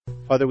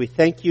Father, we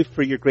thank you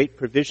for your great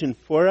provision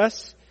for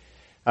us.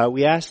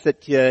 We ask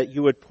that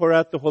you would pour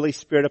out the Holy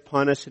Spirit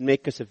upon us and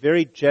make us a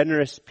very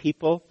generous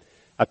people,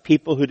 a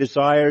people who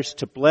desires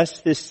to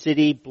bless this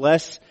city,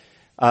 bless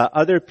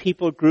other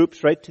people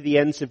groups right to the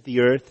ends of the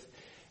earth,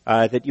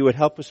 that you would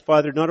help us,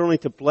 Father, not only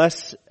to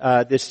bless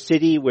this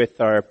city with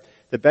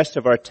the best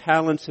of our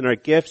talents and our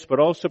gifts, but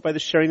also by the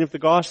sharing of the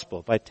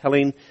gospel, by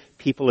telling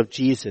people of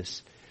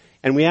Jesus.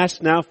 And we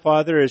ask now,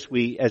 Father, as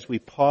we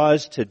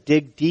pause to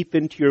dig deep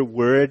into your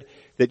word,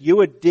 that you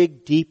would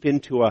dig deep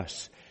into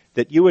us,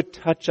 that you would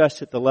touch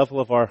us at the level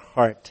of our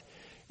heart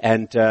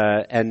and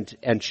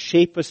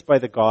shape us by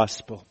the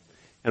gospel.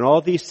 And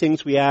all these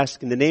things we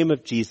ask in the name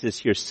of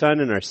Jesus, your Son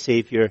and our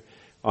Savior.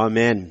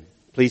 Amen.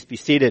 Please be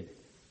seated.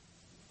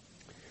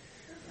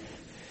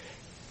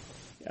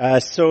 We're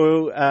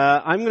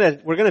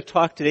going to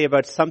talk today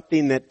about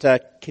something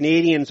that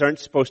Canadians aren't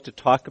supposed to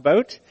talk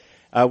about.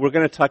 We're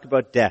going to talk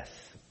about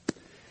death.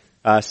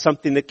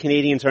 Something that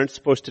Canadians aren't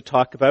supposed to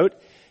talk about.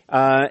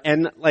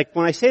 And like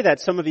when I say that,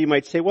 some of you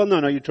might say, well,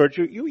 no, George,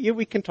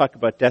 we can talk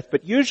about death.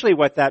 But usually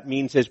what that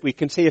means is we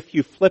can say a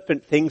few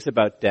flippant things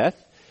about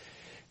death.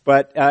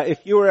 But if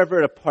you were ever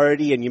at a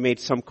party and you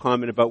made some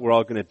comment about we're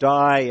all going to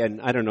die,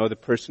 and I don't know, the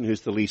person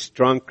who's the least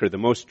drunk or the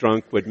most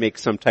drunk would make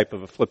some type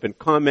of a flippant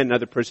comment,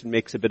 another person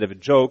makes a bit of a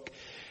joke,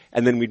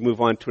 and then we'd move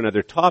on to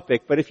another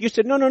topic. But if you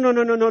said, no,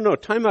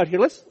 time out here,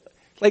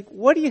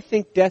 what do you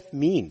think death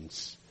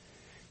means?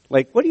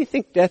 What do you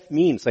think death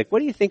means? What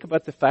do you think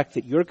about the fact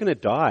that you're going to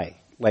die?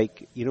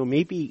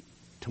 Maybe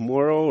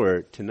tomorrow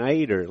or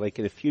tonight or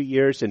in a few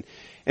years. And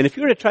if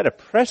you were to try to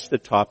press the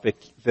topic,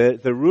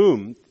 the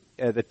room,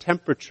 the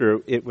temperature,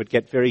 it would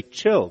get very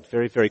chilled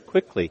very, very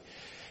quickly.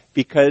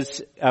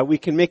 Because we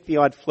can make the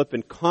odd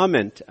flippant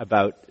comment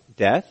about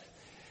death,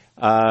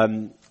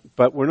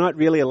 but we're not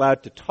really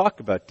allowed to talk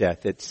about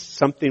death. It's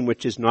something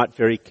which is not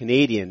very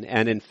Canadian.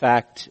 And in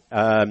fact,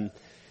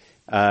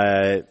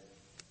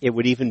 it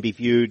would even be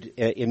viewed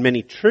in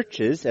many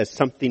churches as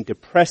something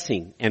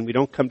depressing. And we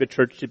don't come to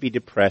church to be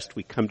depressed.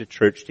 We come to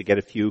church to get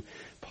a few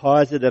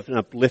positive and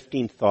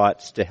uplifting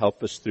thoughts to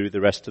help us through the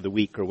rest of the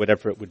week or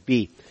whatever it would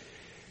be.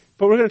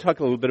 But we're going to talk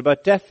a little bit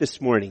about death this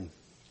morning.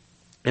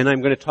 And I'm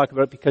going to talk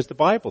about it because the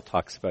Bible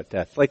talks about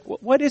death.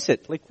 What is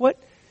it?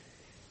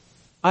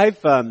 I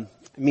don't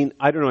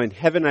know, in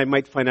heaven I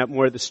might find out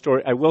more of the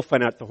story. I will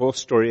find out the whole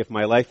story of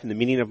my life and the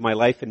meaning of my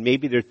life. And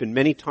maybe there's been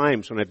many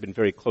times when I've been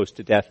very close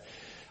to death.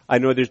 I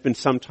know there's been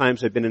some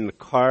times I've been in the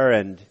car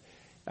and,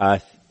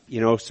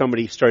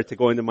 somebody started to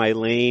go into my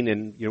lane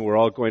and, we're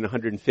all going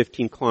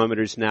 115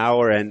 kilometers an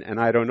hour and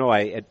I don't know,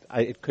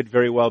 it could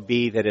very well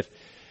be that if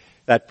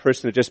that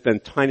person had just been a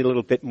tiny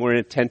little bit more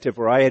inattentive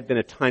or I had been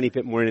a tiny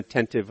bit more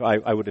inattentive,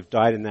 I would have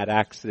died in that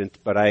accident.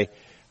 But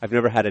I've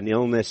never had an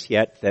illness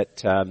yet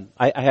that,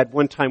 I had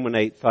one time when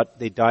I thought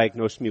they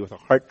diagnosed me with a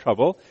heart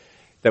trouble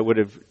that would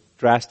have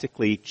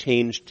drastically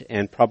changed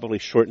and probably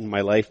shortened my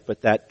life,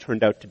 but that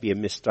turned out to be a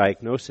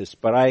misdiagnosis.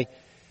 But I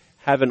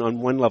haven't on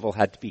one level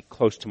had to be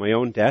close to my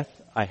own death.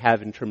 I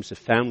have in terms of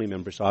family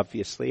members,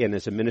 obviously, and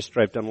as a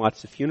minister I've done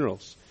lots of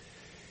funerals.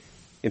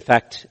 In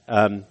fact,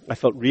 I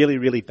felt really,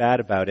 really bad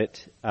about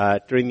it.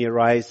 During the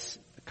Arise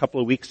a couple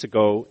of weeks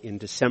ago in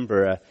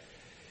December,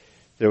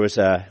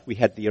 we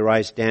had the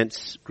Arise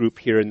dance group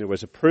here, and there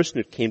was a person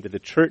who came to the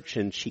church,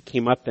 and she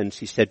came up and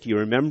she said, "Do you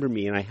remember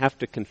me?" And I have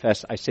to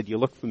confess, I said, "You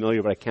look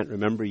familiar, but I can't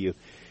remember you."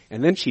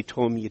 And then she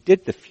told me, "You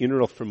did the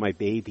funeral for my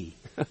baby."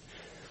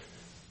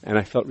 And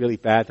I felt really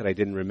bad that I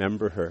didn't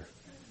remember her,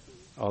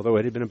 although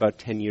it had been about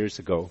 10 years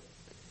ago.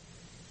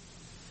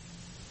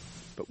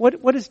 But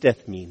what does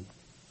death mean?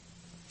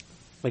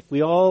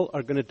 We all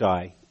are going to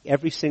die.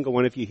 Every single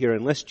one of you here,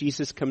 unless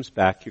Jesus comes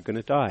back, you're going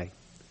to die.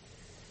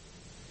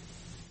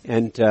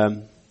 And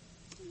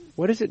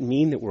what does it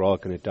mean that we're all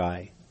going to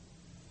die?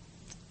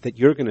 That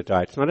you're going to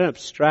die. It's not an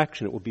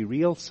abstraction. It will be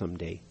real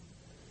someday.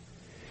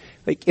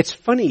 It's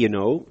funny,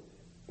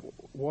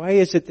 why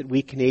is it that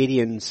we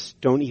Canadians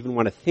don't even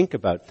want to think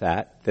about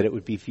that it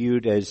would be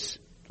viewed as,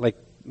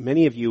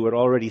 many of you would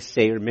already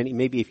say, or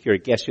maybe if you're a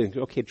guest, you think,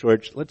 okay,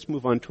 George, let's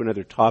move on to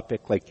another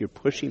topic, you're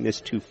pushing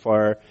this too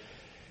far.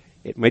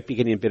 It might be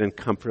getting a bit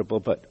uncomfortable,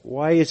 but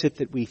why is it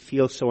that we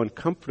feel so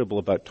uncomfortable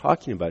about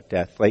talking about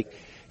death?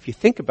 If you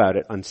think about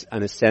it,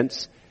 on a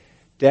sense,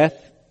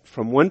 death,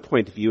 from one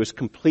point of view, is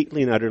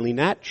completely and utterly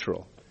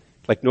natural.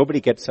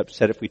 Nobody gets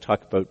upset if we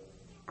talk about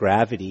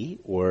gravity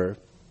or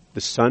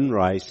the sun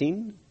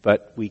rising,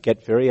 but we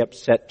get very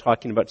upset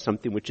talking about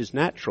something which is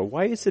natural.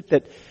 Why is it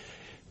that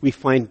we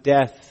find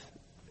death,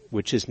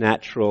 which is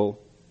natural,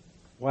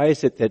 why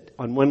is it that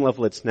on one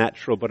level it's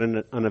natural, but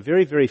on a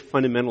very, very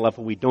fundamental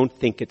level we don't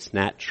think it's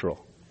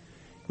natural?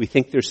 We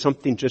think there's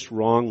something just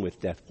wrong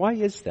with death. Why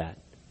is that?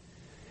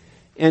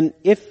 And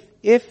if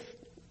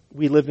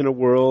we live in a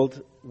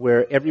world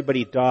where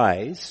everybody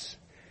dies,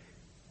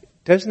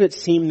 doesn't it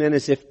seem then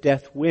as if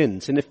death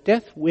wins? And if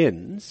death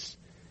wins,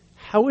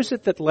 how is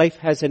it that life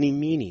has any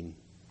meaning?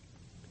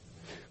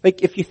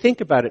 Like, if you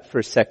think about it for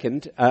a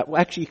second, well,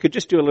 actually, you could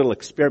just do a little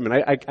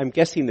experiment. I'm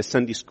guessing the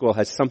Sunday school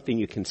has something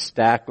you can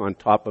stack on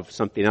top of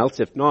something else.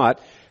 If not,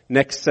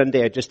 next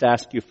Sunday I just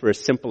ask you for a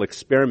simple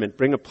experiment.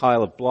 Bring a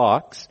pile of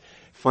blocks,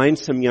 find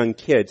some young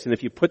kids, and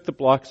if you put the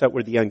blocks out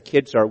where the young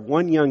kids are,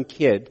 one young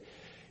kid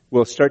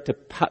will start to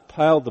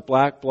pile the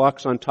black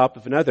blocks on top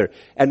of another.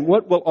 And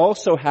what will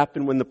also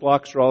happen when the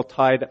blocks are all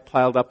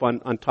piled up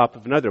on top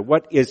of another?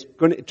 What is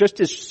going to, just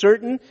as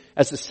certain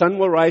as the sun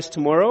will rise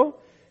tomorrow,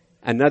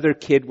 another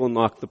kid will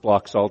knock the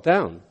blocks all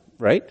down,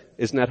 right?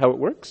 Isn't that how it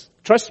works?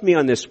 Trust me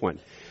on this one.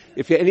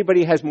 If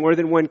anybody has more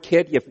than one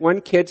kid, if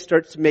one kid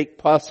starts to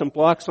pile some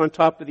blocks on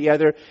top of the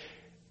other,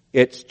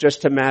 it's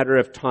just a matter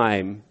of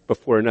time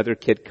before another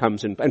kid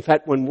comes in. In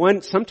fact,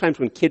 sometimes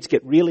when kids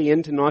get really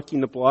into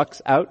knocking the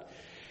blocks out,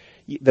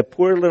 the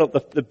poor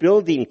the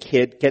building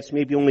kid gets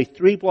maybe only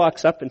 3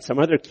 blocks up, and some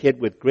other kid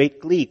with great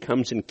glee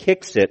comes and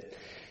kicks it.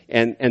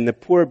 And the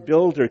poor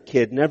builder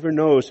kid never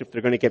knows if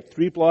they're going to get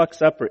 3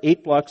 blocks up or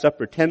 8 blocks up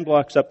or 10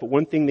 blocks up, but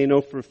one thing they know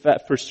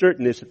for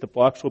certain is that the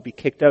blocks will be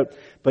kicked out.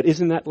 But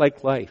isn't that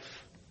like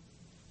life?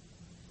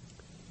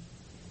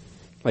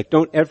 Like,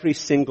 don't every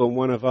single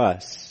one of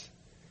us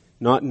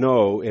not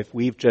know if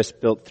we've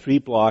just built 3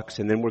 blocks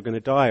and then we're going to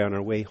die on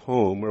our way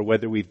home, or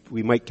whether we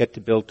might get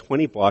to build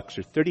 20 blocks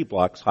or 30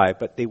 blocks high,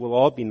 but they will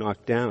all be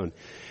knocked down.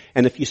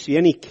 And if you see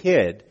any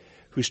kid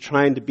who's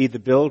trying to be the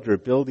builder,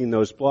 building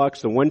those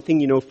blocks, the one thing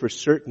you know for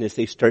certain is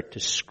they start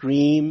to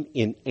scream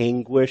in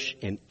anguish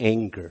and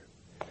anger.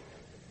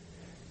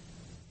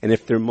 And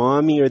if their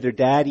mommy or their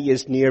daddy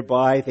is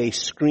nearby, they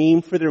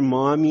scream for their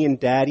mommy and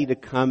daddy to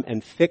come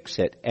and fix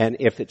it. And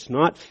if it's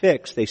not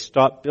fixed, they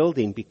stop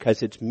building,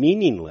 because it's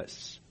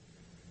meaningless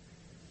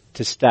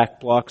to stack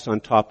blocks on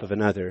top of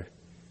another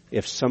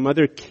if some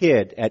other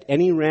kid at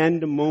any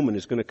random moment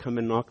is going to come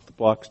and knock the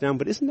blocks down.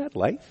 But isn't that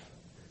life?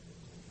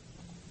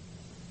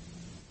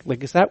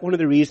 Like, is that one of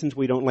the reasons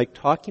we don't like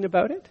talking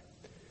about it?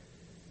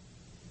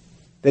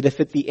 That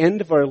if at the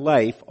end of our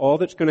life, all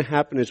that's going to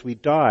happen is we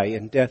die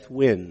and death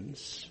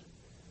wins,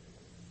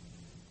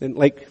 then,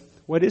 like,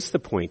 what is the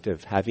point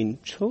of having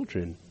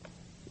children?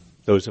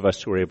 Those of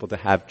us who are able to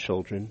have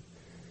children.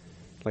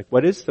 Like,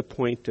 what is the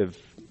point of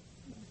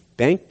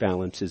bank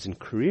balances and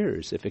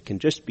careers if it can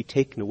just be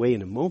taken away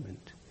in a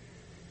moment?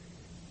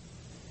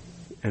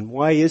 And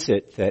why is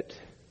it that,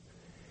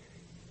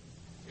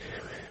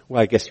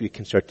 well, I guess we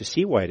can start to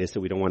see why it is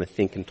that we don't want to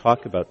think and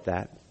talk about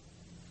that.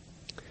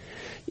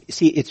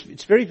 See,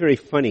 it's very, very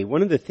funny.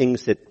 One of the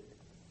things that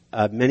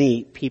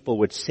many people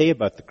would say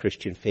about the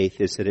Christian faith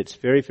is that it's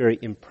very, very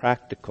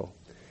impractical,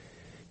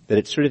 that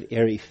it's sort of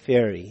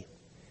airy-fairy.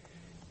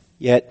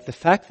 Yet the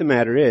fact of the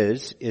matter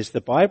is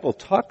the Bible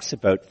talks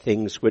about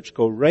things which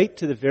go right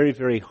to the very,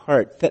 very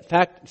heart. That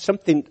fact,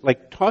 something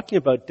like talking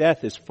about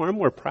death is far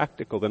more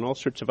practical than all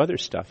sorts of other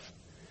stuff.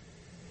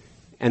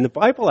 And the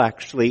Bible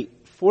actually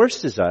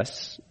forces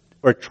us,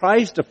 or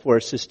tries to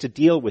force us, to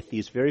deal with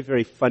these very,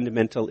 very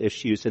fundamental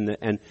issues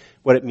and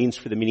what it means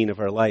for the meaning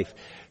of our life.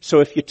 So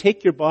if you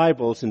take your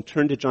Bibles and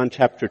turn to John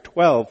chapter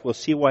 12, we'll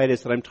see why it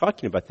is that I'm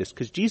talking about this,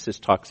 because Jesus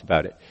talks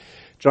about it.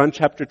 John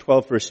chapter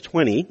 12, verse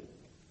 20.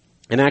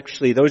 And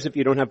actually, those of you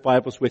who don't have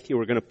Bibles with you,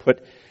 we're going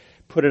to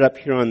put it up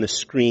here on the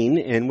screen,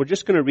 and we're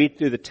just going to read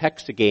through the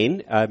text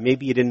again.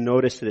 Maybe you didn't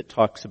notice that it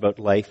talks about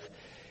life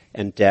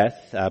and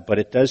death, but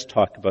it does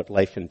talk about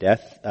life and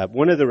death.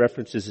 One of the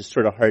references is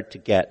sort of hard to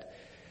get.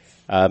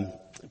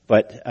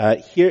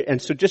 But here,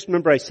 and so just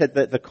remember I said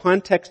that the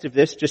context of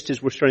this, just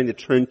as we're starting to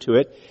turn to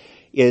it,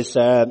 is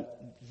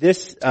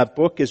this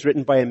book is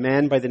written by a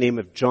man by the name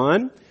of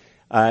John.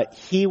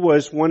 He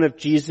was one of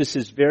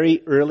Jesus'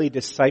 very early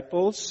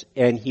disciples,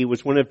 and he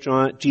was one of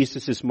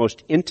Jesus'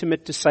 most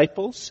intimate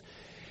disciples.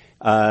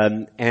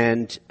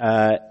 And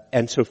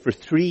so for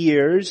 3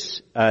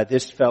 years,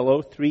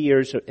 3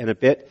 years and a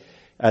bit,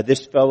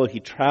 this fellow, he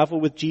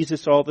traveled with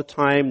Jesus all the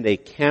time. They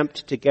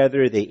camped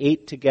together. They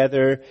ate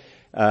together.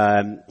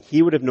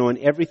 He would have known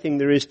everything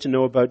there is to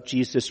know about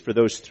Jesus for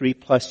those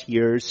 3+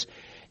 years.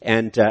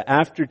 And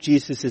after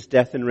Jesus'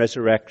 death and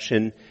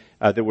resurrection,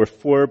 there were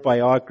 4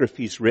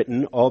 biographies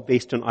written, all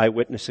based on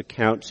eyewitness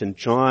accounts. And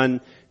John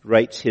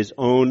writes his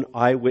own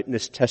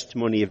eyewitness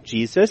testimony of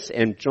Jesus.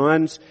 And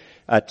John's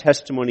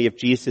testimony of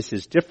Jesus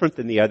is different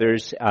than the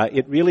others.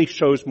 It really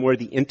shows more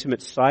the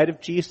intimate side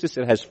of Jesus.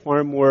 It has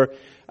far more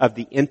of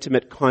the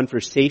intimate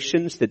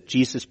conversations that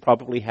Jesus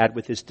probably had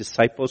with his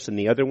disciples than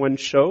the other ones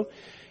show.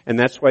 And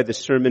that's why the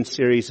sermon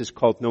series is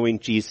called Knowing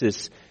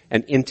Jesus,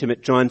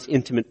 John's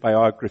intimate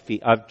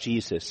biography of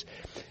Jesus.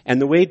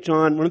 And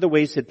one of the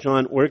ways that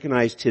John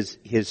organized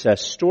his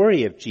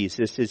story of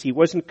Jesus is he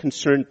wasn't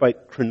concerned by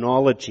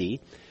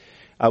chronology.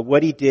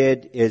 What he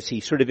did is he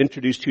sort of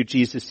introduced who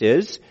Jesus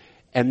is,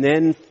 and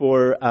then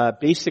for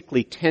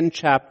basically 10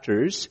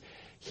 chapters,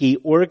 he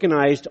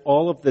organized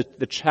all of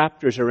the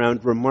chapters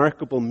around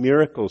remarkable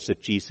miracles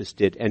that Jesus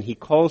did, and he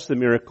calls the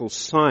miracles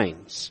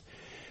signs,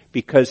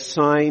 because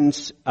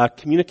signs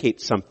communicate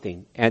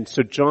something. And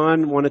so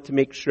John wanted to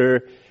make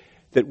sure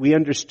that we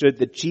understood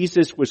that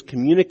Jesus was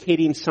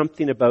communicating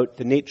something about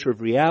the nature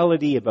of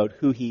reality, about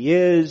who he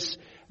is,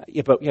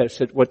 about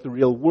what the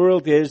real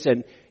world is,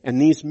 and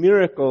these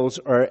miracles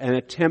are an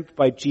attempt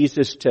by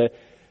Jesus to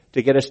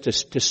get us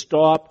to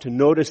stop, to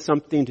notice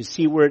something, to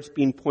see where it's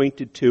being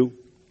pointed to.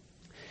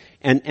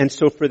 And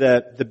so for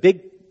the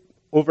big,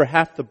 over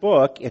half the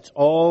book, it's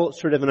all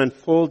sort of an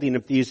unfolding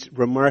of these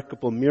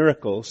remarkable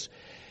miracles.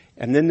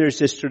 And then there's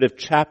this sort of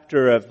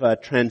chapter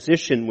of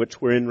transition,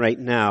 which we're in right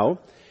now.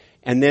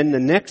 And then the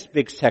next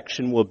big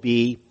section will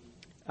be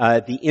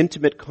the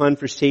intimate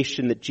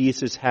conversation that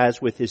Jesus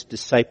has with his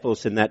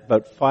disciples in that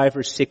about 5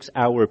 or 6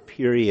 hour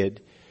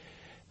period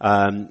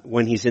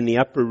when he's in the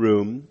upper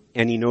room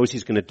and he knows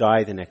he's going to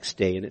die the next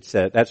day. And it's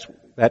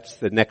that's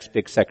the next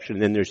big section.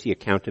 And then there's the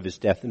account of his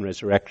death and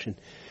resurrection.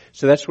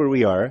 So that's where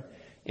we are.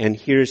 And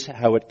here's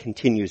how it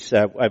continues.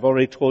 I've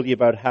already told you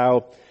about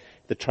how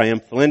the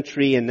triumphal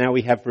entry, and now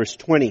we have verse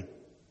 20.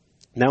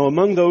 Now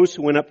among those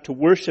who went up to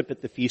worship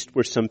at the feast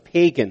were some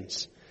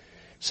pagans,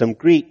 some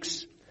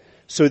Greeks.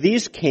 So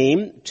these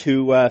came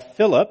to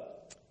Philip,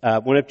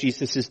 one of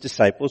Jesus'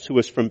 disciples, who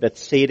was from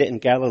Bethsaida in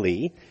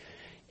Galilee,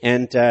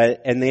 and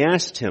they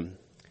asked him,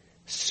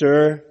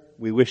 "Sir,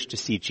 we wish to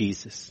see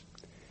Jesus."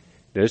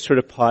 Now, just sort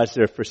of pause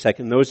there for a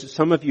second.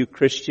 Some of you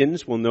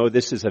Christians will know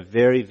this is a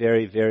very,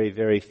 very, very,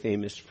 very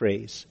famous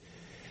phrase.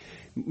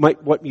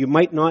 What you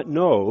might not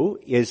know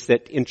is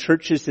that in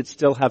churches that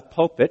still have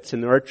pulpits,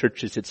 and there are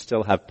churches that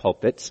still have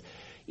pulpits,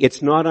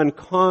 it's not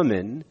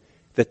uncommon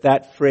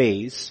that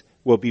phrase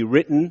will be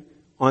written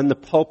on the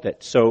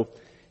pulpit. So,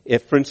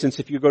 for instance,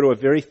 if you go to a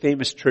very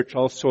famous church,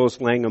 All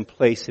Souls Langham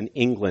Place in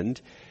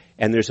England,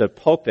 and there's a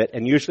pulpit,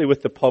 and usually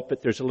with the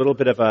pulpit there's a little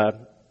bit of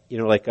a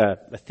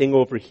thing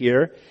over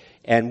here.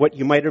 And what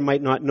you might or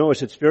might not know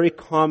is it's very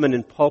common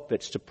in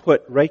pulpits to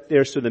put right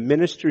there so the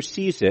minister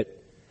sees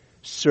it,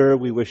 "Sir,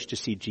 we wish to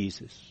see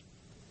Jesus,"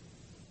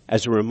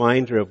 as a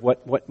reminder of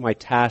what my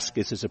task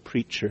is as a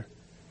preacher.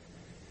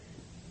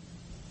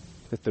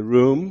 That the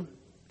room,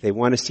 they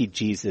want to see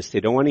Jesus. They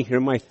don't want to hear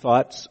my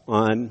thoughts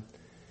on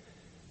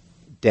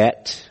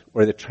debt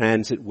or the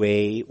transit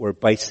way or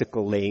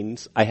bicycle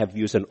lanes. I have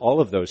views on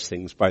all of those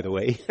things, by the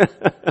way.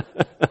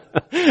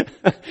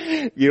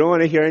 You don't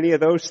want to hear any of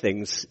those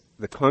things.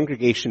 The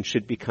congregation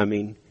should be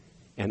coming,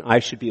 and I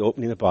should be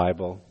opening the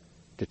Bible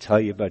to tell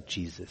you about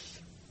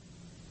Jesus.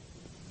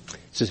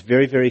 It's this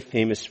very, very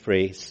famous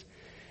phrase.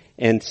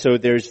 And so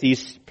there's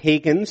these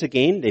pagans,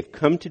 again, they've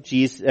come to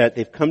Jesus,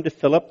 they've come to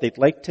Philip, they'd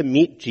like to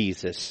meet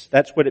Jesus.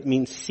 That's what it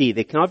means, see.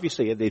 They can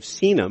obviously, they've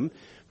seen him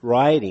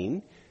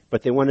riding,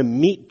 but they want to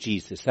meet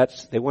Jesus.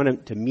 They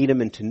want to meet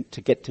him and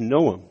to get to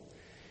know him.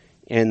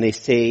 And they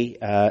say,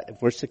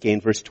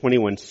 verse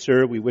 21,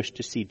 "Sir, we wish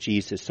to see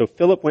Jesus." So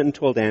Philip went and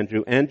told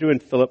Andrew. Andrew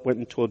and Philip went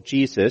and told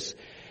Jesus,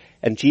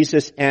 and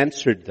Jesus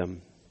answered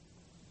them.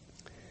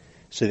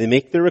 So they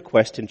make their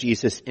request, and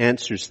Jesus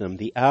answers them.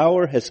 "The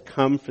hour has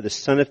come for the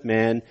Son of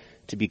Man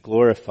to be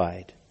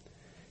glorified."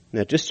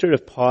 Now just sort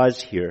of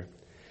pause here.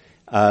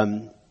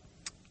 On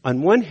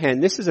one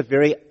hand, this is a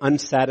very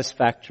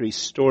unsatisfactory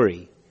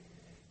story.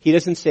 He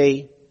doesn't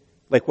say,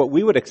 like what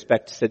we would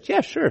expect, he said,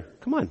 "Yeah, sure,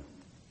 come on.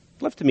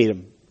 Love to meet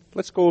him.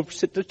 Let's go over,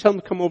 tell him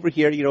to come over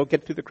here,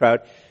 get through the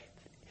crowd."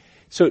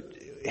 So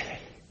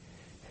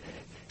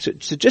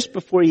just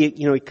before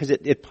because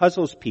it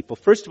puzzles people.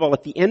 First of all,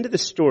 at the end of the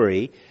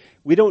story,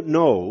 we don't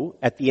know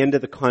at the end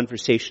of the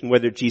conversation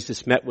whether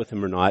Jesus met with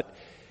him or not.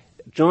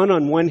 John,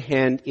 on one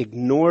hand,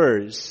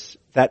 ignores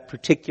that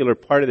particular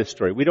part of the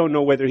story. We don't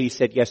know whether he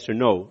said yes or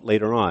no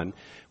later on.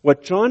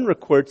 What John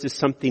records is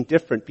something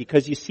different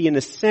because you see, in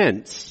a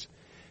sense,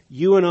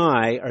 you and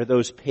I are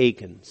those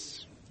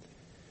pagans.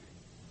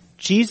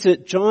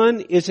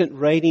 John isn't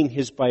writing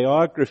his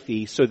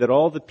biography so that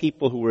all the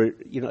people who were,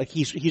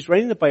 he's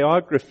writing the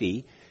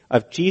biography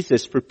of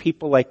Jesus for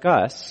people like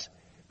us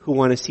who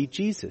want to see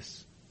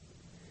Jesus.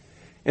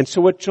 And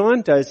so what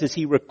John does is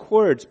he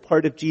records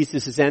part of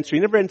Jesus' answer. He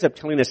never ends up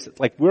telling us,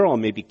 we're all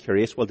maybe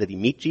curious, well, did he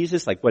meet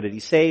Jesus? What did he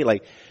say?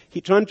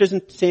 John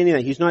doesn't say any of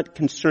that. He's not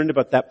concerned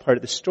about that part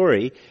of the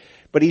story,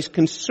 but he's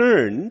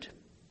concerned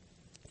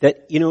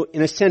that,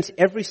 in a sense,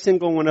 every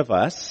single one of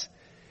us,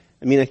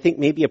 I think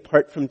maybe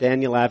apart from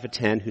Daniel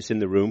Avitan, who's in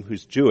the room,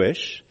 who's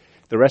Jewish,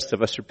 the rest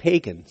of us are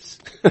pagans.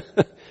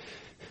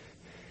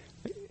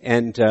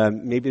 And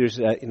maybe there's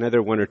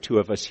another one or two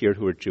of us here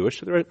who are Jewish.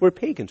 So we're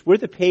pagans. We're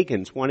the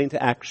pagans wanting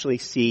to actually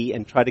see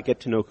and try to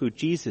get to know who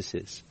Jesus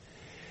is.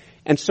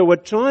 And so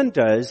what John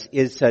does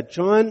is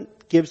John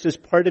gives us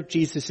part of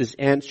Jesus'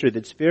 answer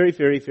that's very,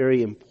 very,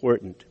 very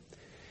important.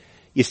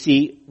 You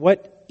see,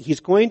 what he's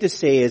going to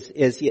say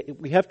is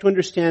we have to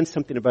understand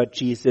something about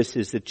Jesus,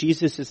 is that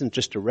Jesus isn't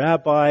just a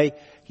rabbi.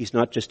 He's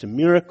not just a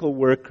miracle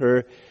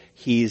worker.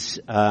 He's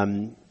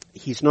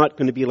not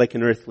going to be like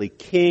an earthly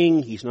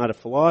king. He's not a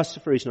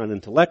philosopher. He's not an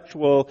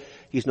intellectual.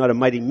 He's not a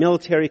mighty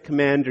military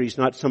commander. He's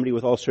not somebody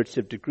with all sorts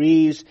of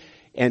degrees.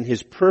 And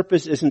his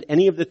purpose isn't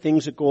any of the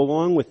things that go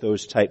along with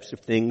those types of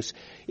things.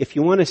 If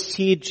you want to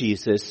see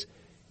Jesus,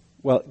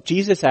 well,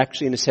 Jesus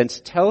actually, in a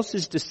sense, tells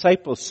his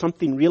disciples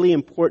something really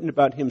important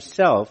about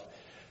himself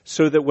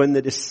so that when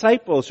the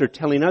disciples are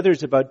telling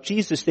others about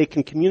Jesus, they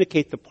can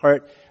communicate the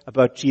part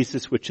about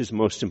Jesus which is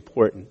most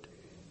important.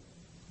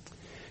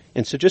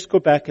 And so just go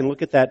back and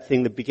look at that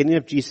thing, the beginning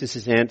of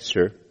Jesus'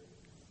 answer.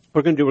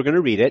 We're going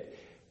to read it,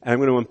 and I'm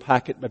going to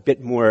unpack it a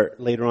bit more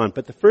later on.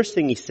 But the first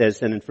thing he says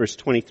then in verse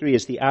 23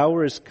 is, the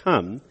hour has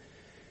come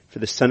for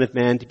the Son of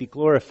Man to be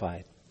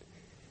glorified.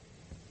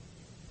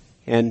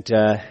 And,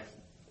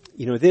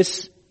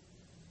 this,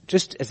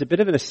 just as a bit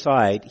of an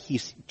aside,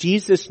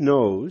 Jesus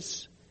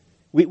knows,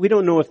 we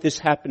don't know if this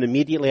happened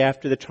immediately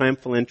after the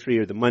triumphal entry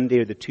or the Monday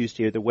or the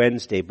Tuesday or the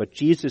Wednesday, but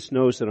Jesus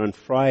knows that on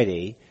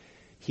Friday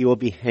he will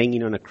be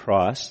hanging on a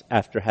cross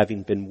after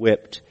having been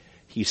whipped.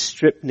 He's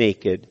stripped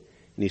naked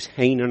and he's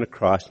hanging on a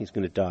cross and he's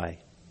going to die.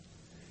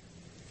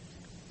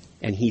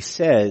 And he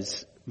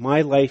says,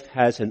 my life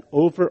has an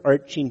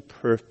overarching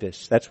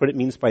purpose. That's what it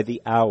means by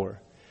the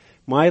hour.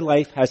 My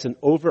life has an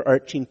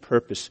overarching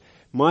purpose.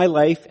 My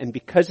life, and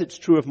because it's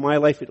true of my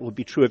life, it will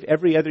be true of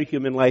every other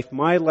human life.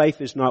 My life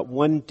is not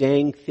one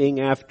dang thing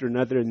after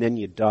another and then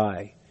you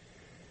die.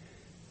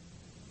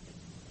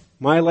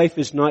 My life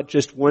is not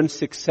just one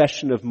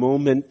succession of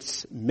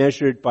moments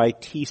measured by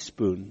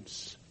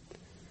teaspoons.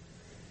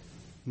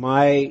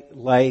 My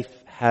life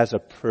has a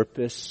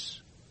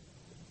purpose,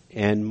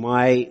 and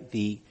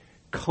the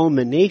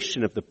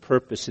culmination of the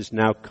purpose has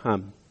now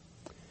come.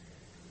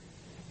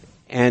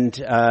 And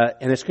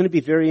it's going to be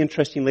very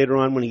interesting later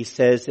on when he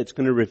says it's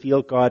going to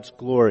reveal God's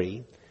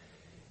glory.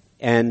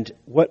 And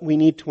what we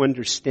need to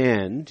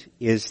understand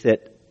is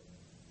that,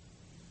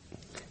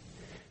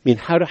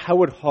 how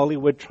would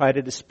Hollywood try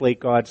to display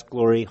God's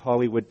glory?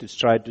 Hollywood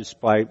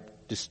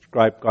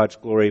describe God's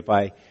glory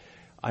by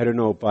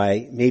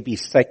maybe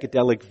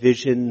psychedelic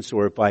visions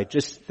or by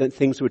just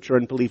things which are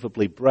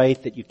unbelievably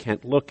bright that you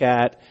can't look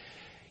at.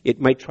 It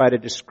might try to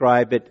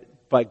describe it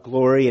by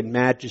glory and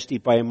majesty,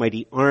 by a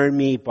mighty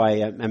army, by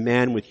a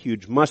man with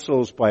huge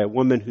muscles, by a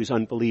woman who's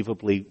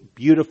unbelievably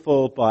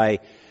beautiful, by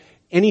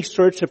any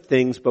sorts of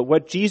things. But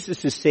what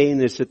Jesus is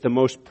saying is that the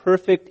most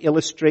perfect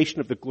illustration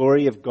of the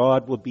glory of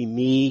God will be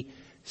me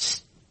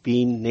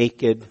being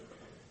naked,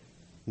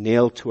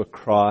 nailed to a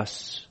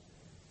cross,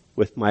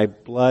 with my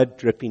blood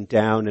dripping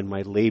down and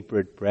my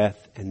labored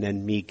breath, and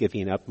then me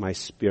giving up my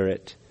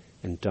spirit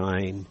and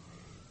dying.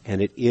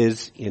 And it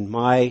is in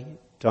my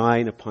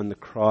dying upon the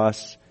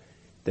cross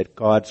that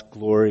God's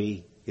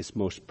glory is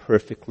most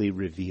perfectly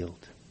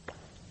revealed.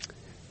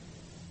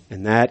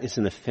 And that is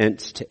an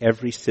offense to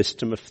every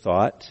system of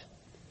thought,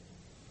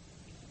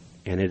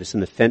 and it is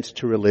an offense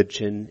to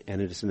religion,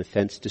 and it is an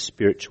offense to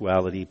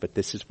spirituality, but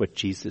this is what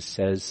Jesus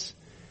says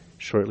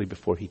shortly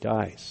before he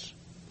dies.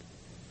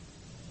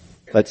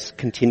 Let's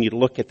continue to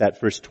look at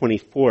that verse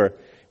 24.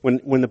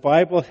 When the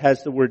Bible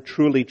has the word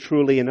truly,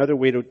 truly, another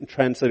way to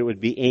translate it would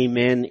be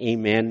amen,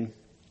 amen.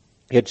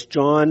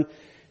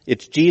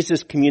 It's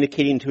Jesus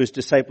communicating to his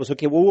disciples,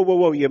 okay,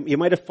 whoa, you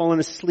might have fallen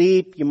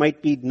asleep, you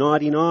might be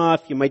nodding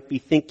off, you might be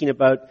thinking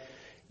about,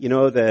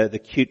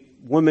 the cute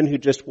woman who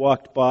just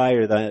walked by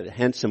or the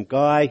handsome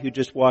guy who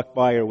just walked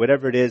by or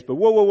whatever it is, but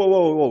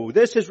whoa,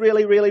 this is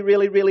really, really,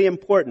 really, really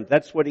important.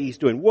 That's what he's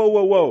doing.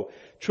 Whoa,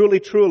 truly,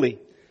 truly.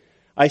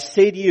 I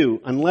say to you,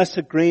 unless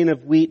a grain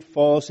of wheat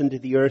falls into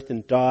the earth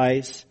and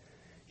dies,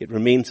 it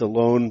remains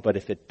alone, but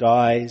if it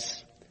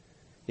dies,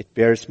 it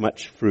bears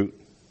much fruit.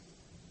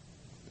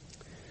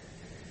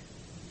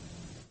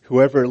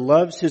 Whoever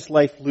loves his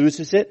life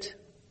loses it,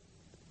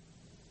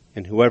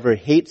 and whoever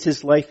hates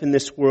his life in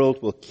this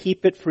world will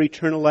keep it for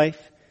eternal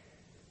life.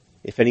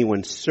 If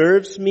anyone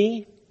serves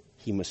me,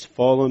 he must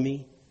follow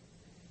me,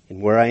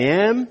 and where I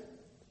am,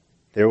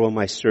 there will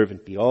my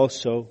servant be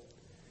also.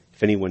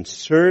 If anyone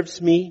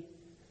serves me,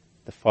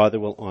 the Father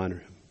will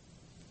honor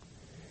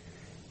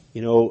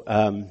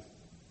him.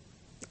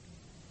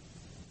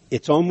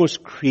 It's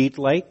almost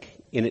creed-like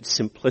in its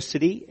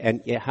simplicity,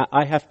 and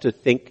I have to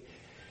think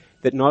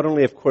that not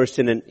only, of course,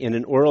 in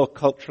an oral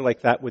culture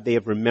like that would they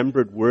have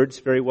remembered words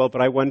very well,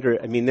 but I wonder,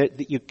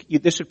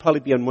 this would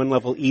probably be on one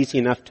level easy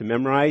enough to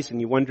memorize,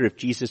 and you wonder if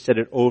Jesus said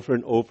it over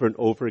and over and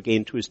over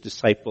again to his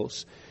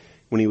disciples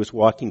when he was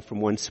walking from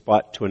one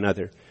spot to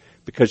another,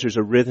 because there's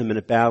a rhythm and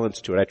a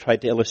balance to it. I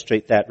tried to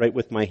illustrate that right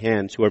with my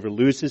hands. Whoever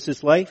loses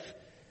his life,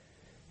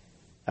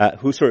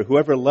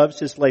 whoever loves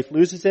his life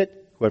loses it.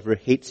 Whoever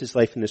hates his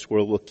life in this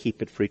world will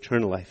keep it for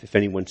eternal life. If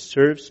anyone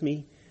serves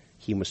me,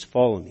 he must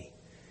follow me.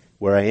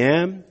 Where I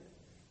am,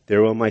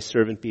 there will my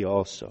servant be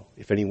also.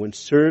 If anyone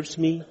serves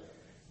me,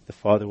 the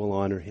Father will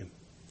honor him.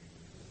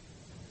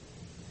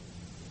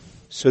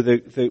 So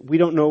we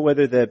don't know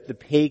whether the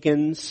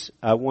pagans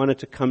wanted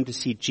to come to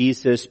see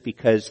Jesus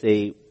because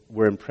they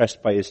were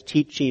impressed by his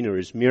teaching or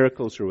his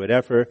miracles or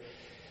whatever.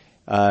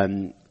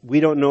 We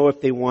don't know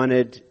if they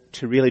wanted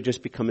to really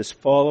just become his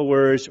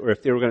followers or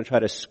if they were going to try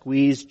to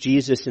squeeze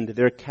Jesus into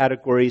their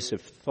categories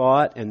of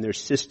thought and their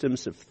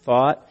systems of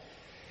thought.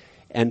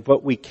 And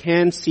what we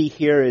can see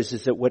here is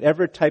that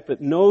whatever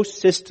no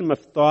system of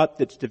thought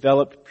that's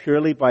developed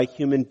purely by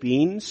human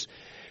beings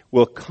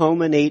will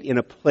culminate in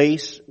a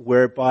place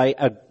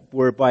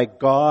whereby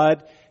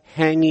God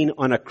hanging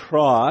on a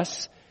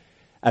cross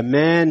A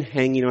man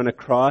hanging on a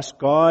cross,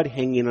 God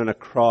hanging on a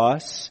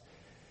cross,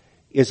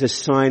 is a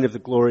sign of the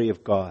glory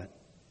of God.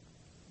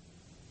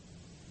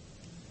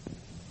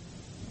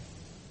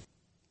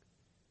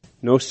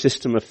 No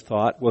system of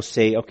thought will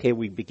say, okay,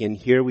 we begin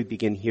here, we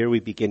begin here, we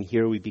begin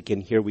here, we begin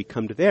here, we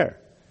come to there.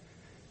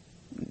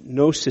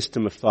 No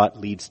system of thought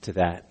leads to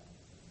that.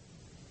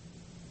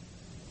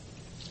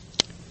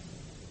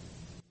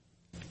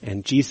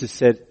 And Jesus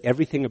said,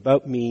 everything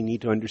about me you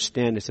need to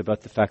understand is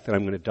about the fact that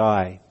I'm going to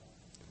die.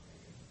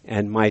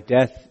 And my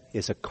death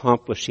is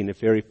accomplishing a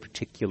very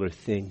particular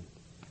thing.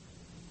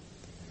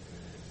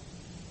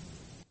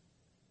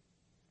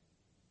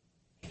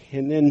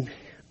 And then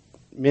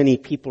many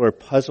people are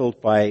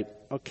puzzled by,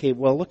 okay,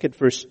 well, look at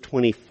verse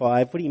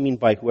 25. What do you mean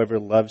by whoever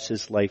loves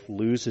his life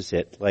loses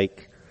it?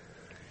 Like,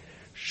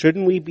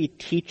 shouldn't we be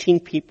teaching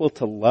people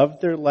to love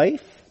their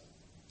life?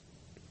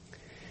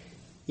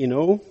 You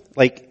know,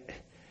 like,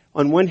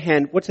 on one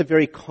hand, what's a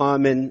very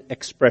common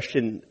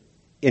expression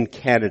in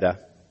Canada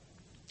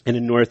and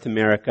in North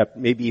America,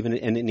 maybe even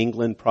in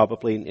England,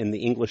 probably in the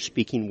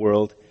English-speaking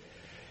world?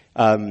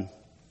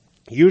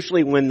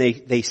 Usually when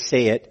they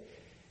say it,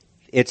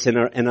 it's in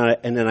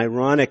an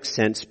ironic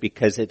sense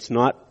because it's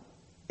not,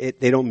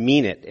 they don't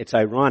mean it. It's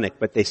ironic,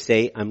 but they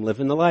say, I'm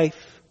living the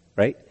life,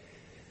 right?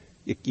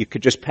 You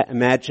could just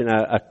imagine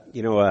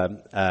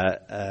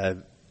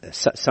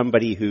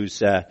somebody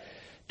who's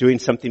doing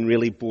something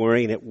really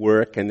boring at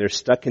work and they're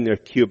stuck in their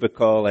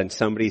cubicle and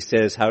somebody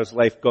says, how's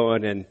life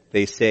going? And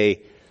they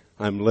say,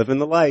 I'm living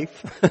the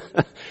life.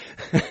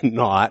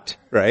 Not,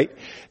 right?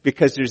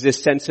 Because there's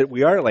this sense that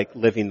we are like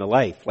living the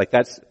life. Like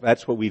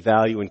that's what we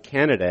value in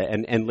Canada.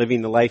 And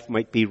living the life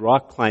might be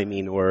rock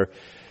climbing or,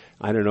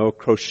 I don't know,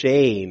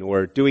 crocheting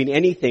or doing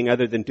anything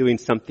other than doing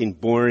something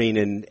boring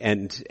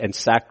and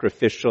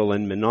sacrificial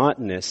and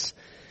monotonous.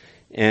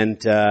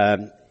 And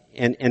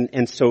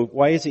so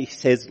why is he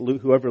says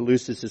whoever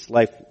loses his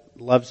life,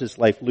 loves his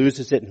life,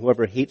 loses it, and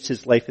whoever hates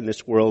his life in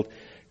this world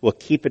will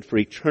keep it for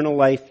eternal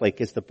life? Like,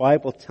 is the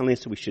Bible telling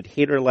us that we should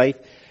hate our life?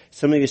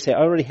 Some of you say,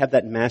 I already have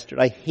that mastered.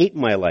 I hate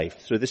my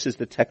life, so this is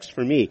the text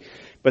for me.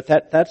 But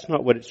that's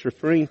not what it's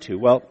referring to.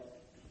 Well,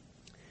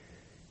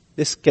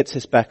 this gets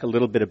us back a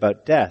little bit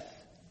about death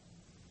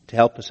to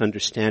help us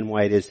understand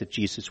why it is that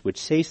Jesus would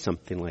say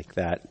something like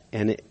that.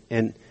 And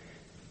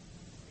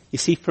you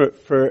see, for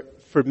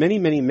many,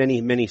 many,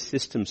 many, many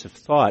systems of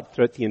thought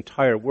throughout the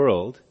entire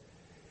world,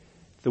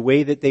 the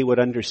way that they would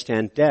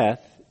understand death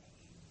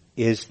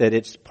is that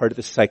it's part of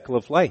the cycle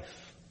of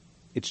life.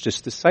 It's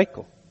just the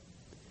cycle.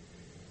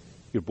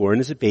 You're born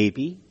as a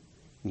baby,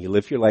 and you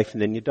live your life,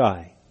 and then you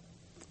die.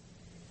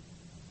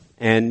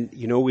 And,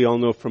 you know, we all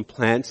know from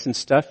plants and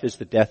stuff is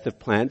the death of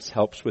plants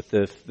helps with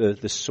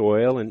the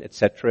soil and et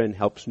cetera, and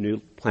helps new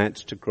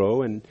plants to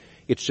grow, and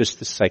it's just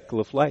the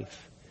cycle of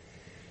life.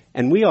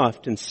 And we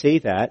often say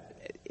that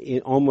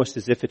almost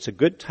as if it's a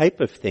good type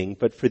of thing,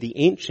 but for the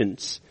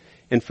ancients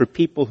and for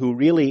people who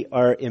really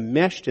are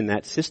enmeshed in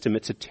that system,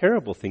 it's a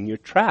terrible thing. You're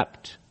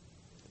trapped.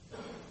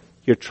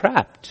 You're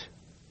trapped.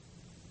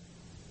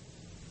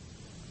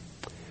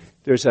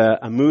 There's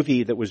a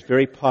movie that was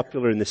very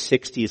popular in the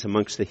 60s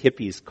amongst the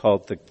hippies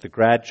called The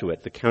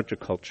Graduate, The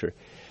Counterculture.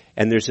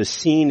 And there's a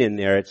scene in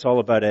there, it's all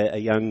about a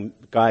young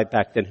guy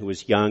back then who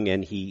was young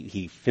and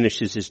he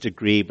finishes his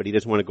degree, but he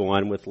doesn't want to go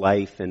on with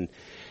life.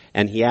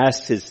 And he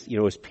asks his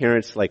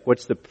parents, like,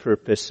 what's the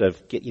purpose of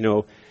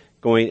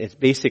going, it's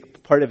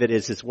basic part of it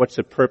is what's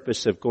the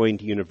purpose of going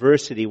to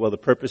university? Well, the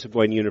purpose of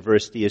going to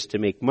university is to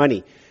make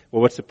money.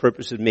 Well, what's the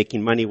purpose of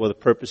making money? Well, the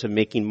purpose of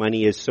making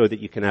money is so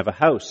that you can have a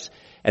house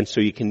and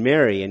so you can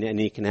marry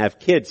and you can have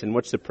kids. And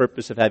what's the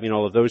purpose of having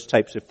all of those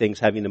types of things,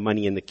 having the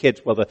money and the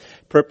kids? Well, the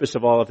purpose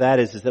of all of that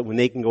is that when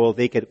they can go,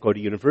 they can go to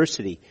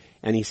university.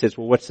 And he says,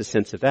 well, what's the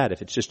sense of that?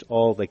 If it's just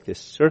all like this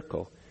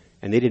circle,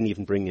 and they didn't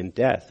even bring in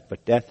death,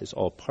 but death is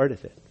all part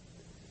of it.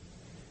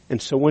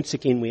 And so once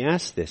again, we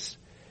ask this,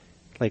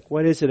 like,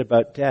 what is it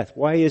about death?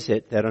 Why is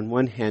it that on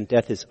one hand,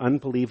 death is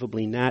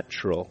unbelievably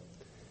natural,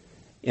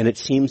 and it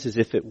seems as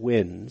if it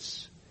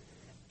wins,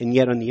 and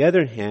yet on the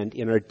other hand,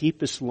 in our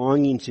deepest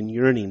longings and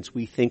yearnings,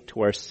 we think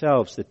to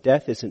ourselves that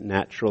death isn't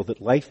natural, that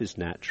life is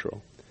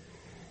natural.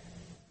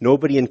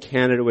 Nobody in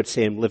Canada would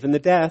say, I'm living the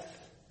death.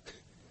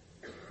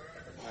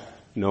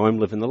 No, I'm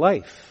living the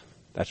life.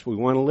 That's what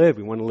we want to live.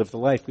 We want to live the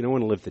life. We don't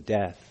want to live the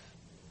death.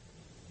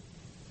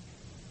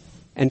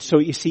 And so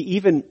you see,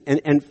 even,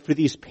 and for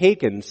these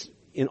pagans,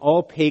 in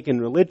all pagan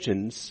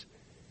religions,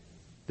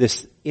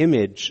 this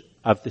image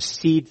of the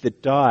seed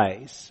that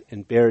dies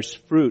and bears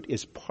fruit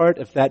is part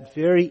of that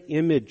very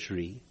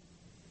imagery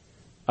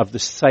of the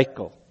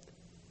cycle,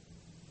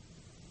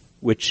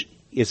 which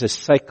is a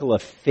cycle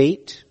of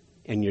fate,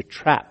 and you're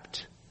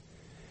trapped.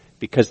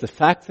 Because the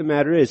fact of the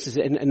matter is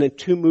and the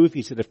two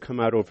movies that have come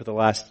out over the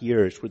last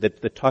years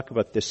that talk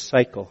about this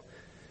cycle.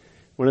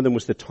 One of them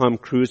was the Tom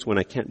Cruise one.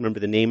 I can't remember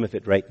the name of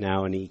it right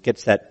now. And he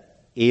gets that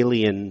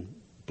alien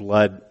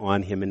blood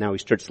on him, and now he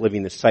starts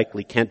living the cycle.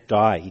 He can't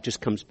die. He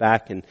just comes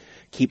back and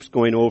keeps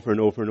going over and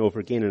over and over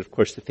again. And of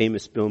course, the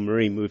famous Bill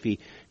Murray movie,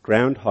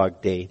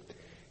 Groundhog Day.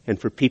 And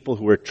for people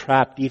who are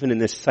trapped even in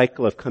this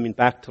cycle of coming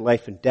back to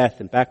life and death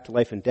and back to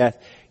life and death,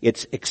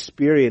 it's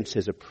experienced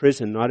as a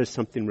prison, not as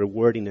something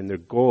rewarding, and their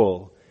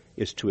goal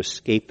is to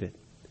escape it.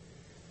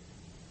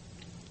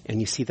 And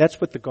you see,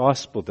 that's what the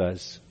gospel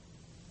does.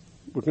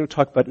 We're going to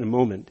talk about it in a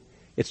moment.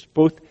 It's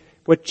both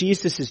what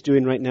Jesus is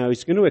doing right now.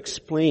 He's going to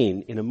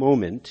explain in a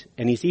moment,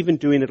 and he's even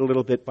doing it a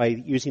little bit by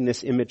using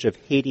this image of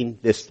hating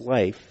this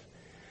life,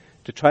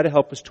 to try to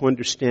help us to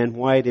understand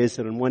why it is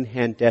that on one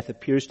hand death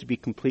appears to be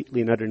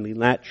completely and utterly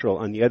natural,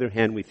 on the other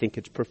hand we think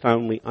it's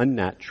profoundly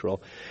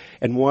unnatural,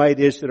 and why it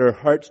is that our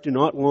hearts do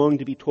not long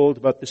to be told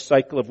about the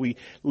cycle of we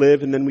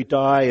live and then we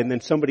die and then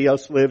somebody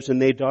else lives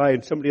and they die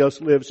and somebody else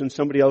lives and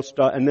somebody else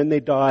dies and then they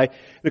die,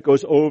 and it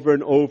goes over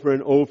and over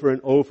and over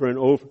and over and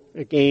over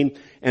again,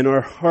 and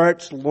our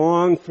hearts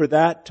long for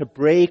that to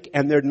break,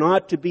 and there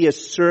not to be a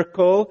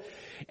circle,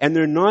 and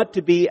there not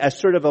to be a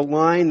sort of a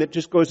line that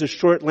just goes a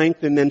short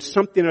length and then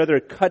something or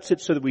other cuts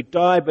it so that we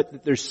die, but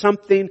that there's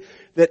something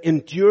that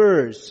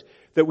endures,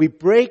 that we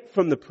break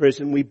from the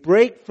prison, we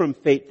break from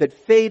fate, that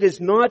fate is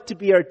not to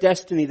be our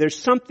destiny.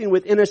 There's something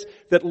within us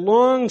that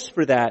longs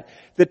for that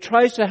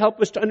tries to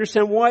help us to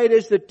understand why it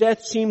is that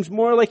death seems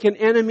more like an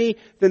enemy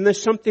than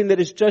there's something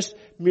that is just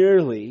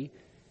merely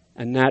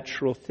a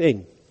natural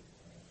thing.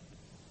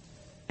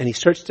 And he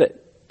starts to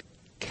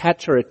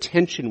catch our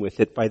attention with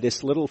it by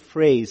this little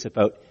phrase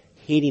about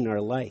hating our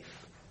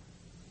life.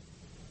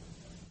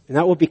 And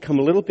that will become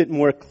a little bit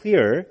more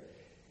clear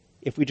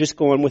if we just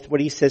go on with what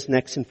he says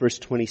next in verse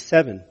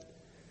 27.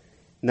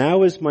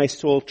 Now is my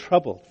soul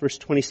troubled. Verse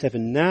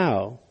 27,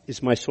 now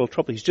is my soul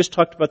troubled. He's just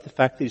talked about the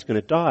fact that he's going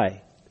to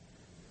die.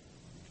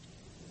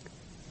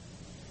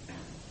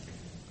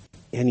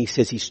 And he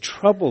says he's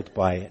troubled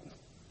by it.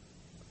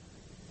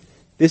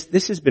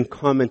 This has been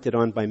commented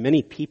on by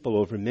many people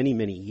over many,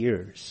 many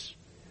years.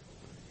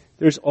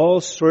 There's all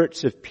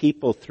sorts of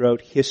people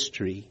throughout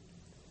history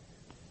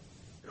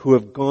who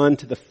have gone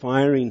to the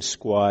firing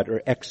squad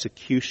or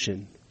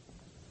execution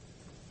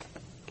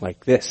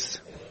like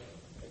this.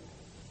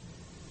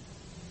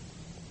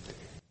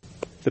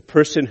 The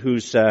person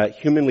who's,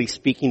 humanly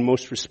speaking,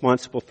 most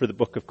responsible for the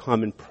Book of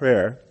Common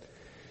Prayer,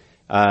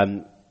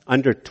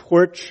 under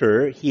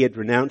torture, he had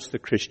renounced the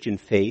Christian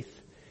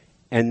faith,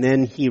 and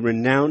then he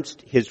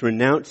renounced his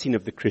renouncing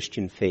of the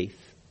Christian faith.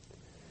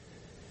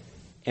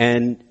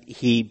 And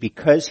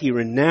because he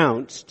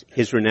renounced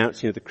his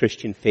renouncing of the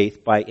Christian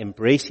faith by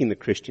embracing the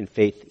Christian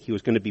faith, he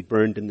was going to be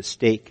burned in the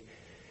stake.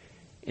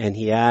 And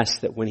he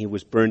asked that when he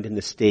was burned in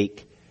the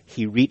stake,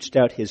 he reached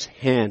out his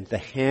hand, the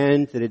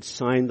hand that had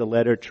signed the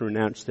letter to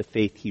renounce the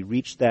faith, he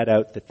reached that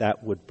out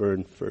that would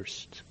burn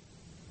first.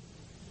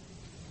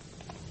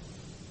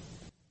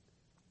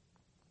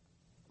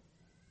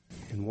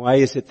 And why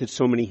is it that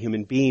so many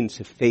human beings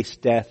have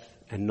faced death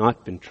and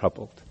not been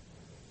troubled?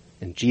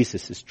 And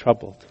Jesus is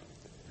troubled.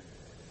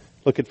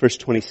 Look at verse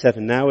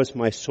 27. Now is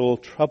my soul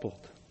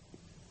troubled.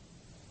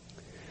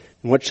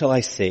 And what shall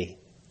I say?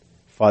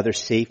 Father,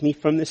 save me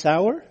from this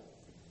hour?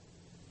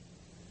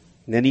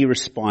 And then he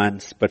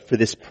responds, but for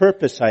this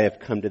purpose I have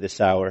come to this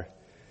hour.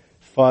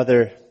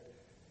 Father,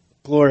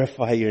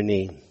 glorify your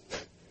name.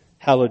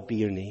 Hallowed be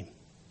your name.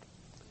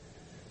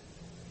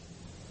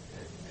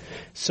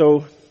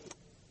 So,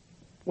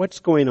 what's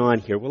going on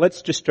here? Well,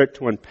 let's just start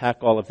to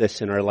unpack all of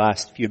this in our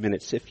last few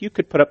minutes. If you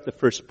could put up the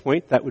first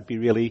point, that would be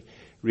really,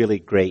 really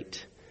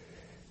great.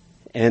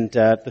 And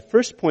the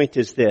first point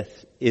is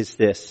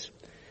this.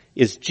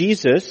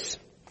 Jesus,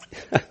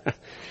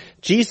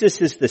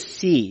 Jesus is the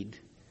seed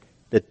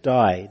that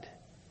died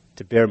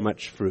to bear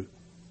much fruit.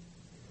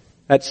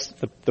 That's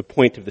the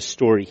point of the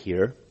story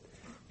here.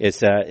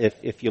 Is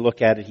if you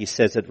look at it, he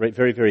says it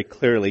very, very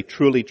clearly.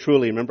 Truly,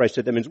 truly. Remember I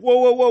said that means whoa,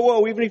 whoa, whoa,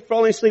 whoa. Even if you're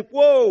falling asleep,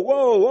 whoa,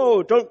 whoa,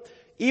 whoa. Don't,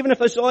 even if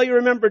that's all you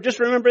remember, just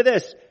remember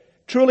this.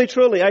 Truly,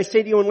 truly, I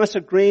say to you, unless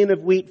a grain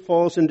of wheat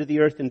falls into the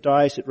earth and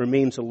dies, it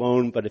remains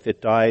alone, but if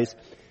it dies,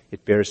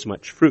 it bears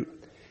much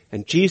fruit.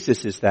 And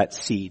Jesus is that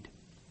seed.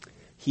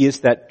 He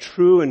is that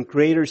true and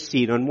greater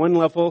seed. On one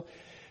level,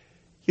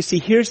 you see,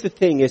 here's the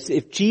thing, is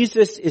if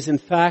Jesus is in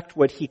fact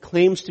what he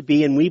claims to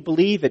be, and we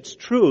believe it's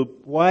true,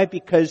 why?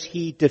 Because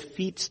he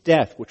defeats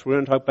death, which we're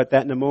going to talk about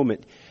that in a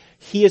moment.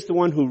 He is the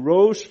one who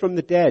rose from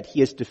the dead. He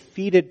has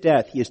defeated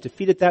death. He has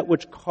defeated that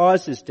which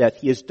causes death.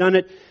 He has done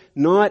it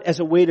not as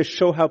a way to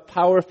show how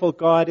powerful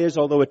God is,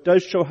 although it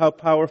does show how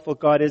powerful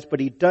God is, but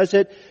he does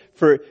it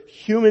for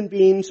human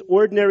beings,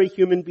 ordinary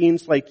human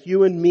beings like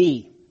you and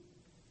me.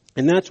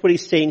 And that's what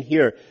he's saying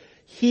here.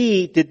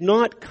 He did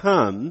not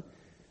come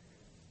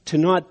to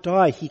not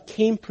die. He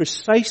came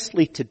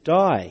precisely to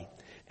die.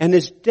 And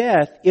his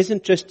death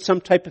isn't just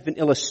some type of an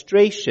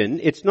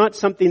illustration. It's not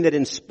something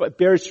that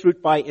bears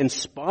fruit by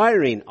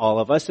inspiring all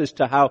of us as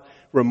to how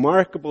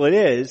remarkable it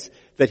is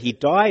that he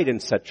died in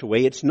such a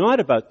way. It's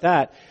not about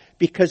that.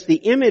 Because the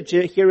image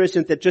here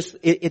isn't that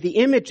the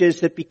image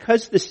is that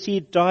because the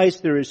seed dies,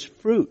 there is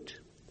fruit.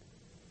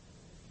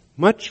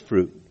 Much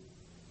fruit.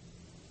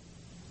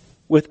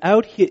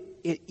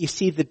 You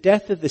see, the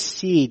death of the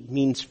seed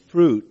means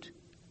fruit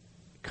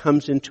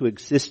comes into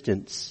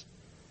existence.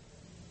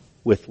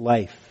 with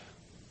life.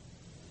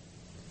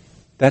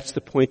 That's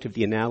the point of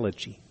the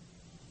analogy.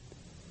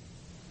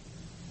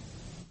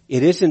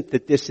 It isn't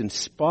that this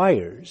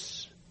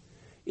inspires.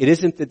 It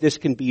isn't that this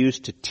can be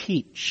used to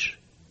teach.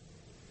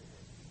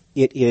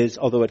 It is,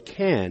 although it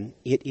can,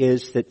 it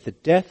is that the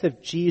death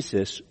of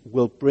Jesus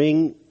will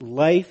bring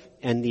life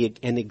and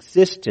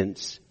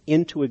existence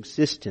into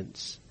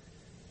existence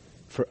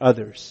for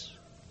others.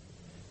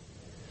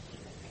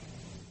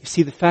 You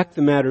see, the fact of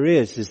the matter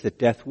is that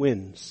death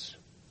wins.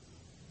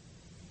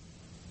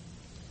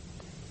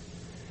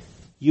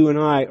 You and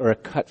I are a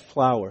cut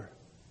flower.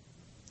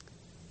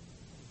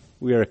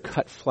 We are a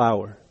cut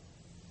flower.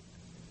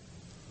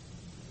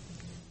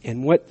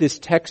 And what this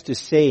text is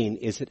saying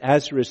is that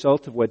as a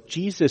result of what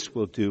Jesus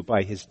will do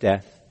by his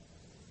death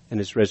and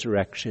his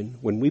resurrection,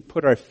 when we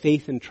put our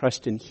faith and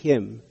trust in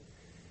him,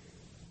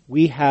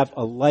 we have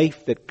a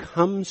life that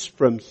comes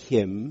from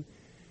him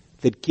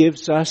that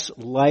gives us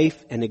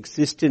life and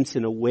existence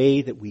in a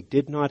way that we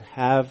did not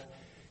have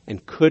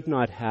and could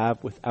not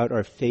have without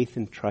our faith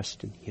and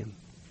trust in him.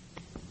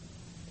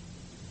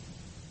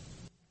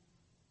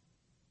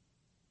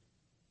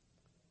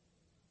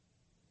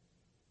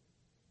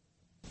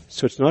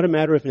 So it's not a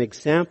matter of an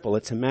example,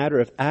 it's a matter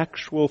of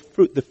actual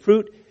fruit. The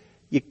fruit,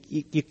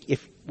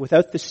 if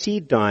without the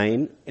seed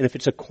dying, and if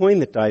it's a coin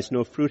that dies,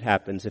 no fruit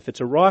happens. If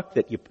it's a rock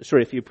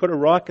if you put a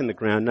rock in the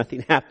ground,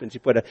 nothing happens. You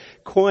put a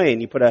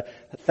coin, you put a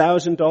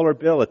 $1,000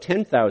 bill, a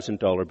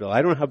 $10,000 bill.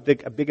 I don't know how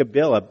big a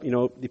bill,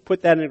 you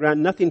put that in the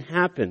ground, nothing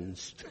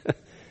happens.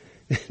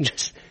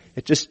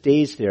 It just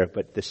stays there.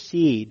 But the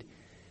seed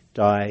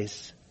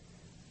dies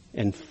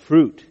and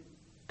fruit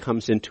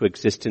comes into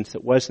existence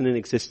that wasn't in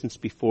existence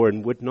before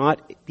and would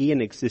not be in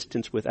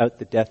existence without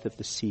the death of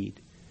the seed.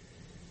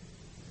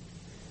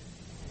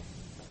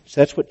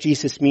 So that's what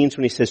Jesus means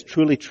when he says,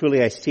 "Truly,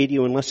 truly, I say to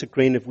you, unless a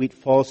grain of wheat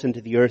falls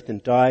into the earth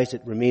and dies,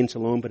 it remains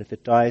alone, but if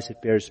it dies,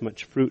 it bears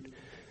much fruit."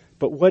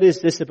 But what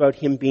is this about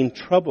him being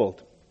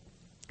troubled?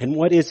 And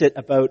what is it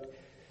about,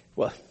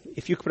 well,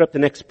 if you could put up the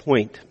next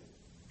point.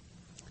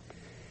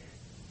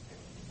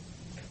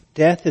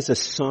 Death is a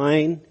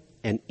sign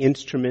and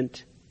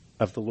instrument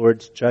of the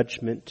Lord's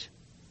judgment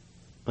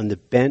on the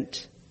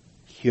bent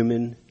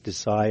human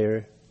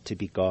desire to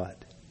be God.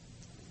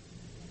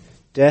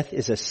 Death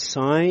is a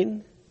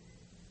sign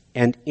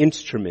and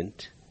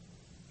instrument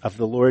of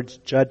the Lord's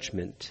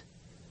judgment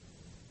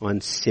on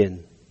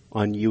sin,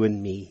 on you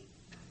and me,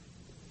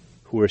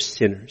 who are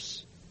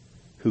sinners,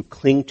 who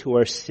cling to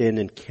our sin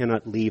and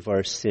cannot leave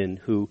our sin,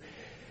 who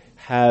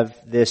have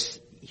this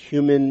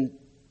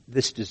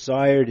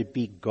desire to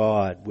be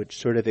God, which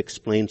sort of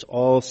explains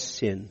all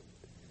sin.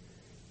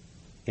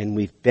 And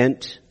we've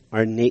bent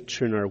our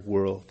nature and our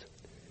world.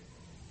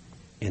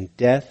 And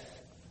death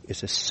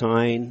is a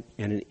sign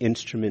and an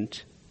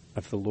instrument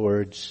of the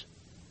Lord's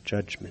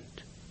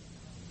judgment.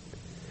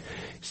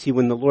 See,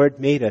 when the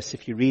Lord made us,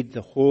 if you read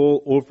the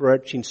whole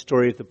overarching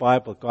story of the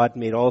Bible, God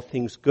made all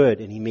things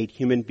good, and he made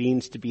human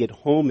beings to be at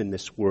home in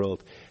this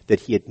world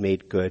that he had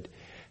made good.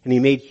 And he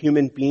made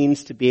human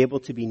beings to be able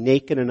to be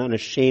naked and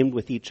unashamed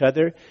with each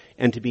other,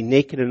 and to be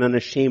naked and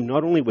unashamed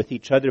not only with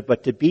each other,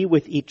 but to be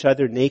with each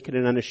other naked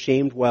and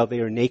unashamed while they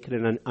are naked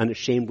and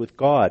unashamed with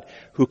God,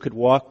 who could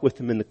walk with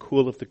them in the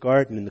cool of the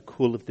garden, in the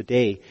cool of the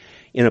day,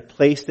 in a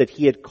place that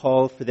he had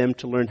called for them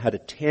to learn how to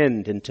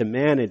tend and to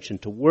manage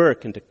and to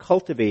work and to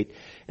cultivate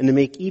and to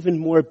make even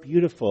more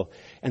beautiful.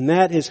 And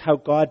that is how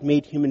God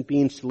made human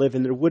beings to live,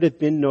 and there would have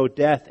been no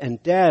death.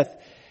 And death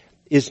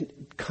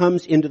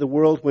comes into the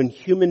world when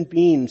human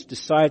beings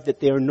decide that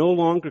they are no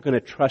longer going to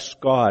trust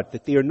God,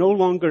 that they are no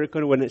longer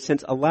going to, in a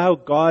sense, allow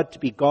God to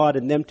be God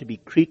and them to be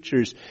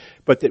creatures,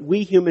 but that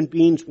we human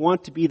beings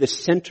want to be the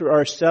center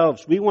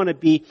ourselves. We want to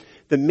be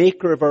the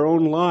maker of our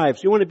own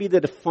lives. We want to be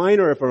the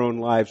definer of our own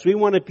lives. We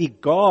want to be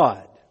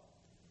God.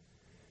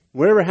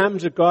 Whatever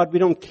happens to God, we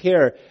don't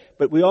care.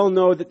 But we all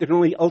know that there can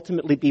only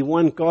ultimately be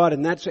one God,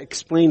 and that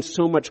explains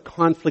so much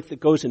conflict that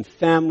goes in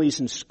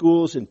families and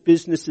schools and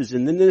businesses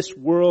and in this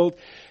world.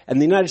 And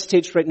the United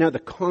States right now, the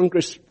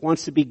Congress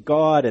wants to be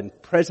God, and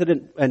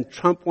President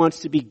Trump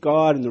wants to be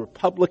God, and the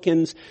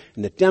Republicans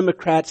and the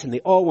Democrats, and they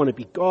all want to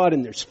be God,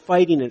 and there's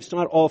fighting, and it's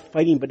not all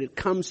fighting, but it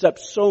comes up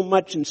so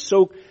much and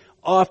so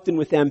often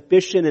with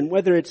ambition, and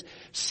whether it's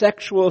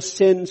sexual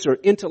sins or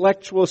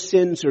intellectual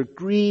sins or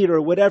greed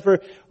or whatever,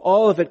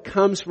 all of it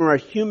comes from our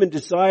human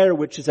desire,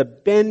 which is a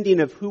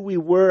bending of who we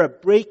were, a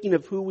breaking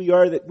of who we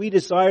are, that we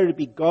desire to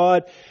be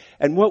God.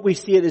 And what we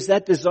see it is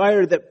that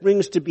desire that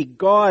brings to be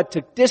God,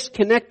 to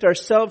disconnect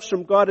ourselves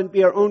from God and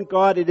be our own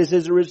God. It is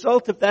as a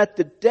result of that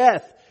that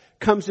death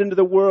comes into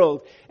the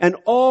world. And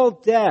all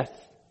death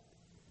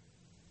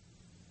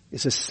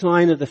is a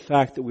sign of the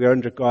fact that we are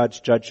under God's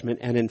judgment,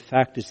 and in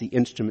fact is the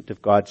instrument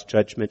of God's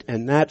judgment.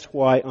 And that's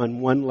why on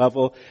one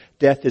level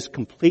death is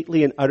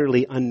completely and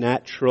utterly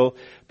unnatural,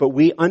 but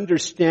we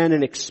understand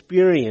and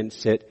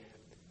experience it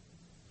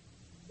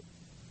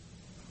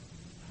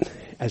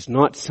as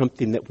not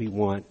something that we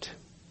want.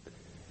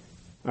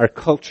 Our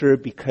culture,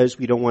 because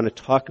we don't want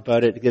to talk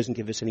about it, it doesn't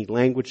give us any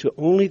language. So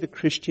only the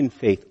Christian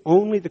faith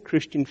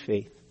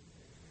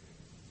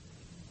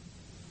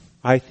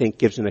I think,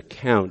 gives an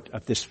account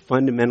of this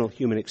fundamental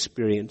human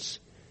experience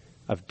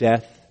of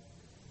death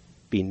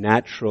being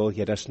natural,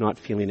 yet us not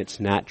feeling it's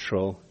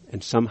natural,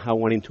 and somehow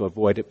wanting to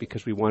avoid it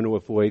because we want to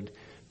avoid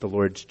the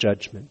Lord's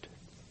judgment.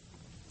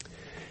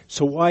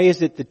 So why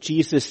is it that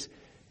Jesus,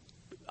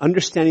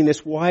 understanding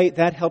this, why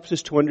that helps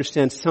us to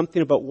understand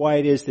something about why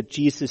it is that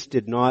Jesus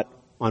did not,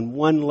 on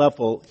one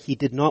level, he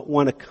did not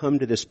want to come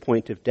to this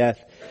point of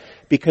death.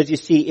 Because you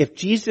see, if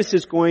Jesus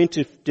is going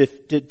to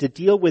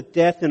deal with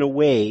death in a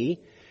way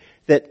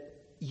that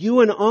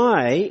you and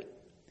I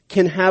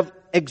can have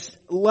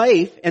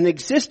life and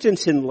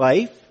existence in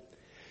life,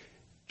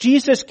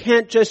 Jesus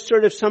can't just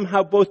sort of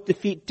somehow both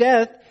defeat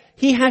death.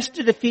 He has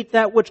to defeat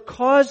that which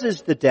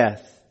causes the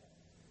death.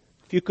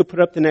 If you could put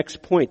up the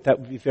next point, that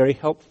would be very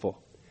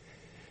helpful.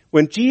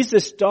 When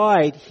Jesus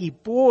died, he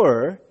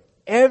bore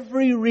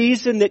every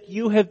reason that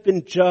you have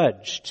been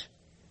judged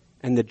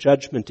and the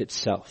judgment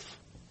itself.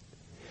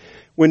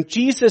 When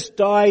Jesus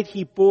died,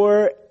 he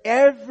bore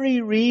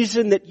every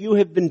reason that you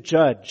have been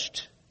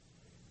judged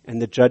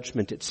and the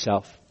judgment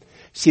itself.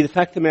 See, the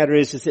fact of the matter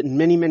is that in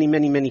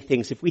many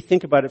things, if we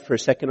think about it for a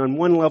second, on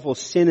one level,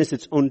 sin is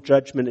its own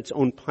judgment, its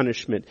own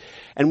punishment.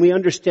 And we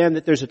understand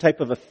that there's a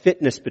type of a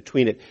fitness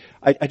between it.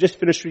 I just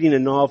finished reading a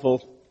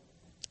novel,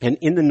 and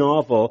in the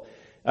novel,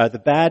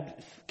 the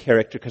bad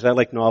character, because I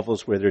like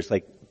novels where there's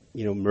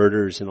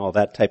murders and all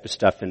that type of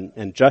stuff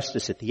and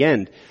justice at the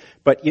end.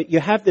 But you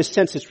have this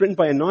sense, it's written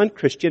by a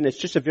non-Christian, it's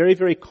just a very,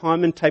 very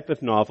common type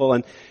of novel,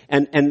 and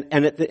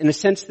in a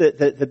sense,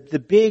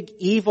 the big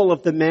evil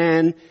of the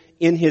man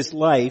in his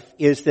life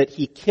is that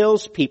he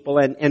kills people,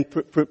 and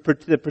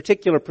the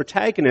particular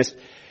protagonist,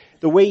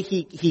 the way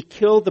he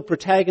killed the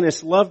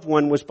protagonist's loved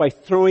one was by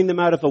throwing them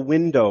out of a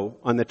window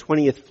on the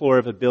 20th floor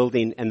of a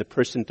building, and the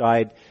person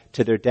died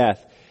to their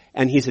death.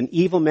 And he's an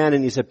evil man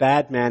and he's a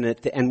bad man,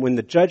 and when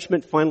the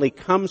judgment finally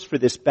comes for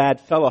this bad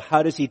fellow,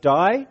 how does he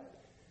die?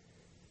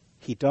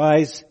 He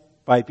dies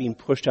by being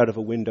pushed out of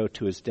a window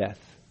to his death.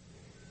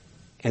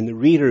 And the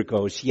reader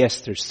goes,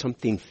 yes, there's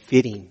something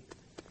fitting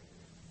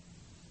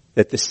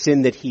that the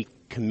sin that he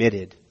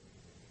committed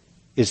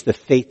is the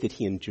fate that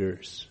he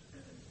endures.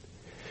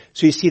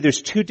 So you see,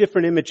 there's two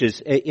different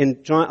images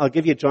in John. I'll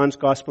give you John's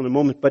gospel in a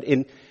moment, but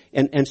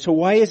and so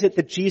why is it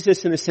that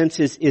Jesus, in a sense,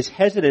 is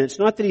hesitant? It's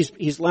not that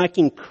he's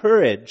lacking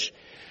courage,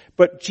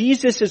 but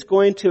Jesus is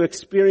going to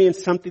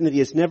experience something that he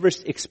has never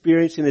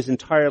experienced in his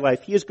entire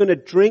life. He is going to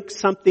drink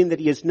something that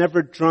he has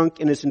never drunk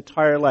in his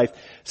entire life.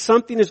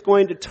 Something is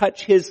going to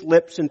touch his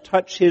lips and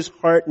touch his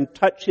heart and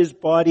touch his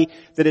body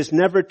that has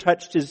never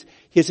touched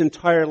his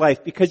entire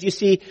life. Because you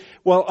see,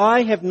 while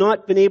I have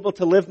not been able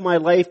to live my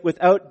life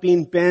without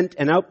being bent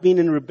and out being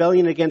in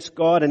rebellion against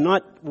God and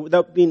not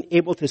without being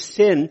able to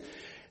sin,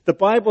 the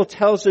Bible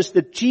tells us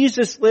that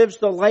Jesus lives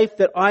the life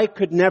that I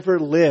could never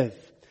live.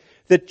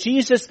 That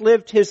Jesus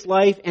lived his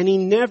life and he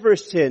never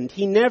sinned.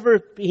 He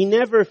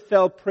never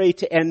fell prey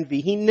to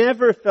envy. He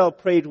never fell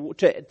prey to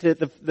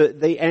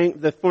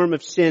the form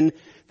of sin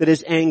that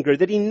is anger.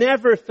 That he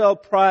never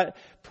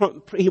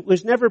he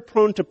was never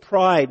prone to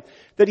pride.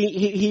 That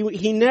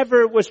he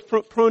never was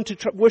prone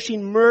to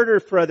wishing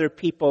murder for other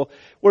people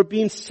or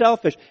being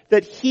selfish.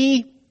 That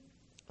he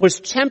was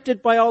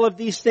tempted by all of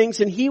these things,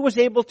 and he was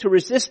able to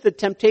resist the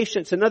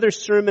temptation. It's another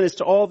sermon as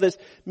to all this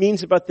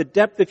means about the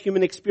depth of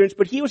human experience,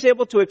 but he was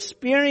able to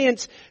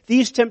experience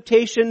these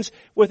temptations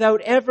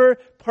without ever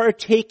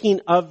partaking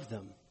of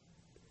them.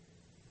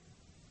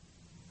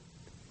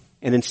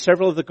 And in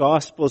several of the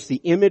Gospels,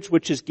 the image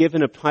which is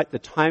given at the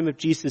time of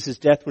Jesus'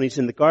 death when he's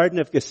in the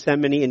Garden of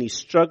Gethsemane and he's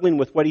struggling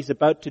with what he's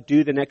about to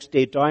do the next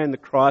day, die on the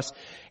cross,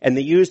 and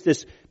they use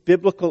this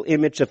biblical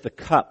image of the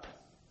cup.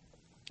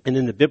 And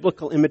in the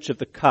biblical image of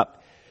the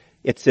cup,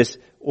 it's this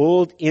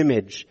old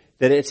image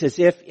that it's as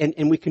if,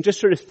 and we can just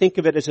sort of think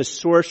of it as a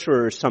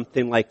sorcerer or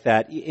something like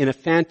that in a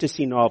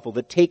fantasy novel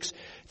that takes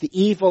the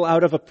evil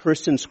out of a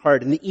person's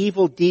heart and the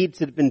evil deeds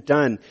that have been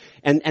done.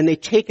 And they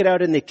take it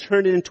out and they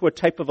turn it into a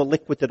type of a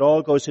liquid that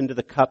all goes into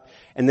the cup,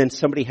 and then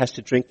somebody has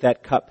to drink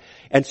that cup.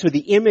 And so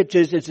the image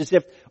is as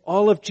if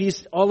all of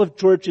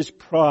George's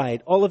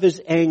pride, all of his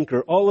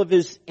anger, all of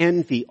his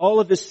envy, all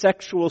of his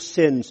sexual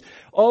sins,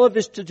 all of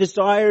his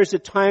desires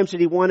at times that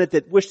he wanted,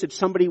 that wished that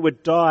somebody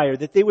would die or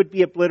that they would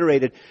be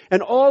obliterated,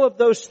 and all of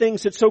those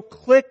things that so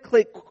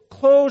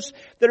close,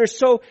 that are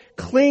so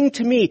cling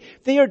to me,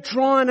 they are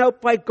drawn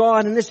out by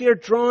God, and as they are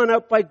drawn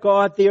out by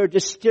God, they are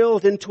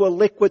distilled into a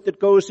liquid that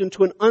goes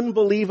into an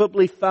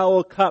unbelievably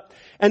foul cup.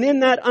 And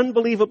in that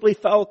unbelievably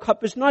foul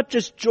cup is not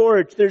just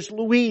George, there's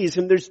Louise,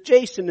 and there's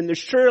Jason, and there's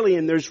Shirley,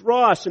 and there's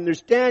Ross, and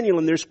there's Daniel,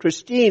 and there's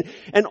Christine,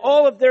 and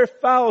all of their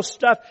foul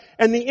stuff.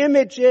 And the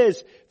image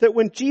is that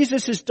when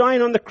Jesus is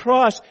dying on the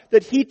cross,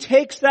 that he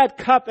takes that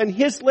cup, and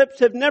his lips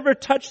have never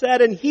touched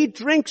that, and he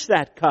drinks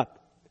that cup.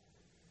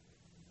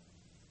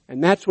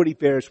 And that's what he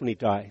bears when he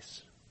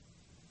dies.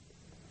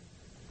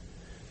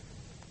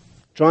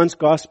 John's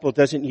gospel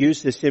doesn't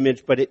use this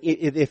image, but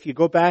if you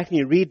go back and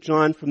you read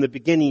John from the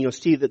beginning, you'll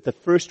see that the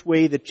first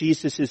way that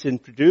Jesus is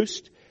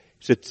introduced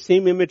is the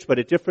same image but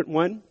a different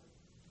one.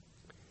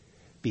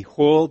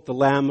 Behold the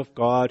Lamb of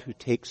God who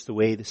takes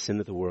away the sin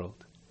of the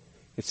world.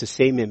 It's the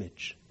same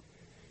image.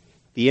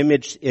 The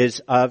image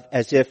is of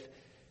as if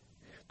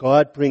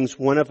God brings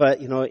one of a,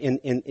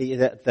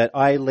 that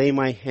I lay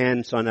my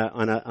hands on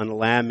a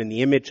lamb, and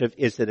the image of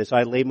is that as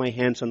I lay my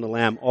hands on the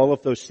lamb, all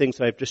of those things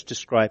that I've just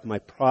described, my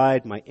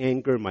pride, my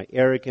anger, my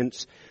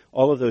arrogance,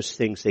 all of those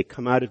things, they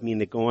come out of me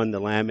and they go on the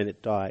lamb and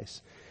it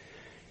dies.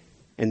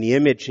 And the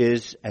image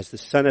is, as the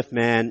Son of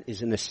Man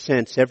is in a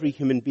sense, every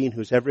human being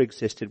who's ever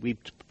existed, we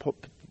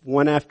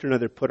one after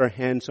another put our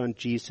hands on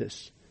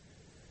Jesus,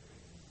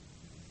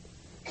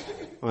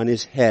 on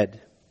his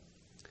head.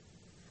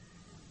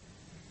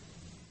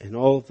 And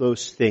all of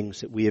those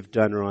things that we have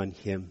done are on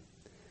him.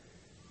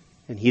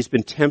 And he's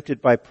been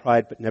tempted by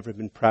pride but never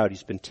been proud.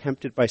 He's been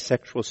tempted by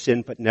sexual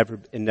sin but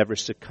never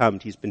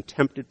succumbed. He's been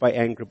tempted by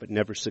anger but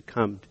never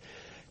succumbed.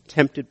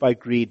 Tempted by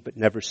greed but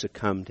never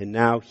succumbed. And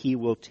now he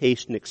will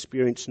taste and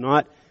experience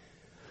not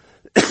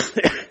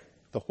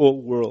the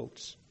whole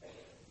world's.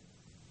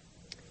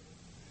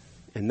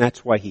 And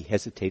that's why he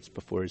hesitates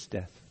before his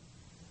death.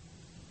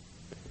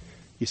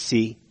 You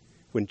see,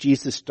 when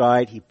Jesus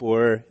died, he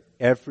bore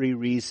every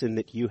reason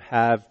that you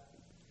have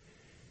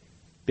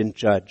been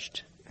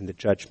judged and the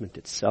judgment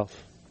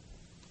itself.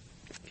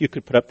 If you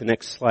could put up the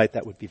next slide,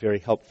 that would be very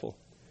helpful.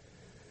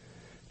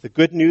 The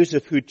good news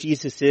of who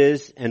Jesus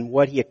is and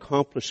what he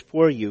accomplished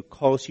for you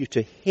calls you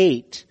to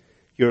hate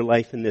your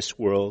life in this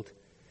world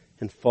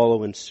and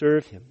follow and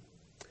serve him.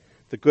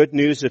 The good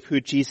news of who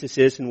Jesus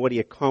is and what he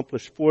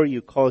accomplished for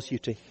you calls you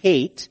to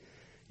hate,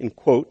 in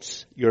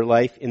quotes, your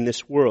life in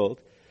this world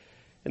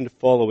and to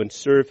follow and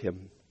serve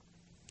him.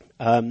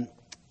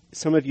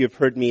 Some of you have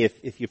heard me,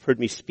 if you've heard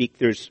me speak,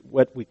 there's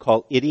what we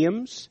call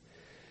idioms.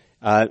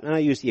 And I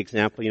use the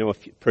example, a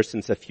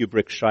person's a few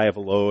bricks shy of a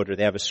load, or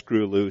they have a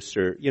screw loose,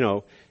 or,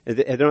 and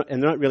they're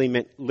not really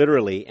meant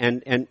literally.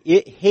 And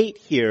hate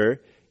here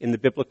in the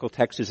biblical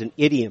text is an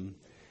idiom.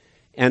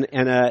 And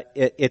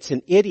it's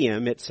an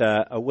idiom, it's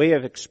a way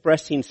of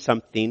expressing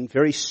something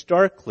very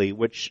starkly,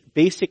 which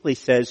basically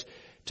says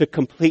to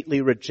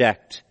completely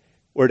reject,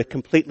 or to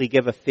completely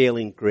give a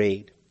failing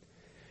grade.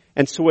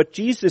 And so what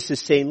Jesus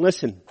is saying,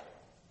 listen,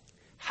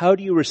 how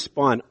do you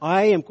respond?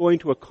 I am going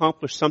to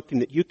accomplish something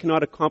that you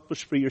cannot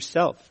accomplish for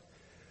yourself.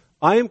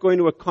 I am going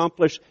to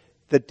accomplish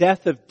the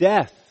death of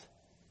death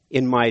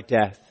in my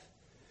death.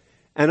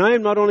 And I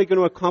am not only going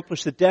to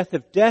accomplish the death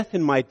of death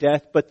in my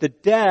death, but the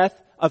death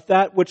of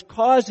that which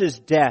causes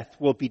death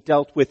will be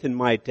dealt with in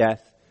my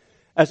death.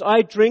 As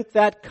I drink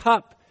that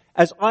cup,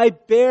 as I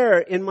bear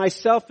in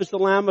myself as the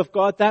Lamb of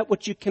God that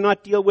which you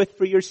cannot deal with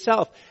for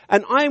yourself.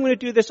 And I'm going to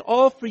do this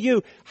all for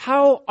you.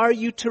 How are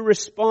you to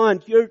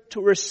respond? You're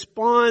to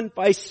respond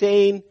by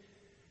saying,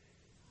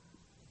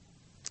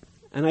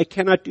 and I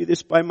cannot do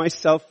this by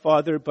myself,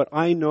 Father, but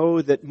I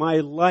know that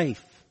my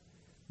life,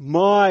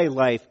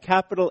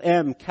 capital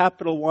M,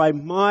 capital Y,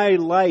 my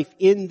life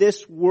in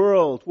this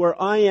world where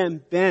I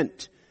am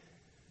bent,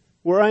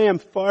 where I am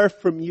far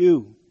from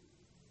you,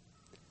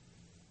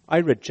 I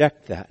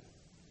reject that.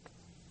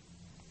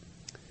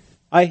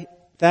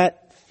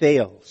 That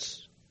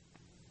fails.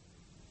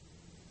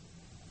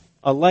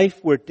 A life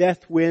where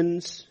death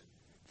wins,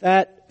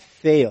 that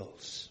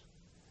fails.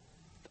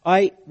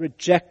 I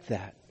reject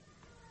that.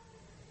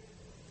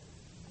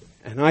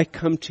 And I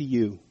come to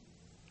you,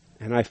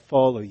 and I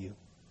follow you.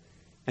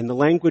 And the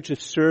language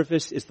of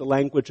service is the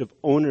language of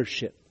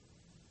ownership.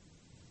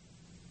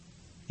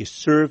 You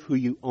serve who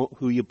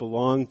you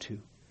belong to.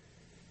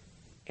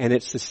 And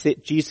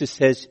Jesus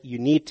says, you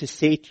need to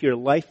say to your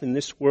life in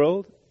this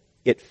world,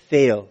 it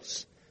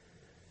fails.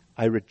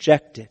 I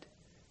reject it.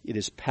 It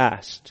is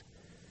past.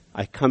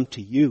 I come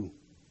to you.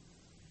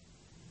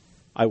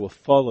 I will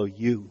follow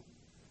you.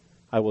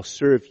 I will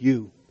serve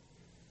you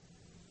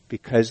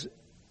because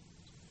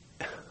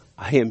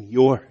I am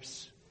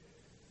yours.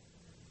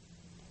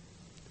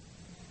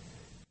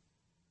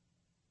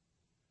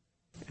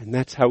 And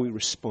that's how we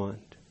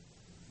respond.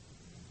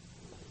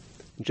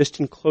 And just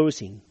in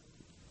closing,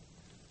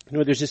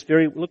 there's this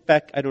look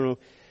back, I don't know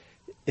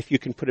if you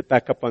can put it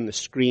back up on the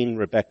screen,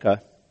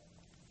 Rebecca.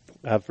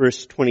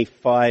 Verse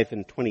 25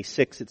 and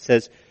 26, it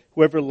says,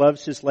 whoever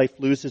loves his life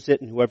loses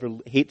it, and whoever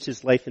hates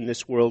his life in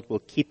this world will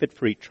keep it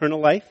for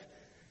eternal life.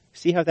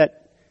 See how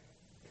that,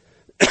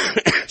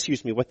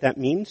 what that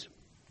means?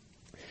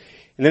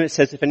 And then it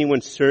says, if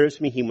anyone serves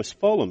me, he must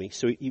follow me.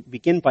 So you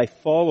begin by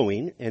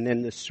following, and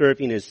then the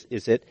serving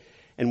is it.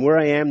 And where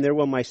I am, there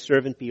will my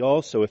servant be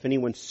also. If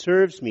anyone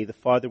serves me, the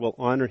Father will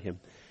honor him.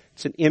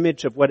 It's an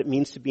image of what it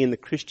means to be in the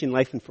Christian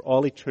life and for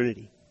all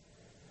eternity.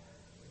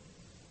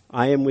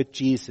 I am with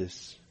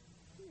Jesus,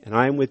 and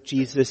I am with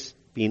Jesus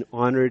being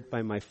honored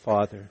by my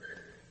Father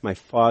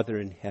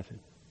in heaven.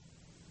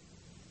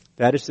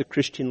 That is the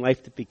Christian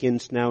life that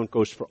begins now and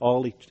goes for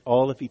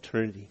all of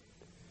eternity.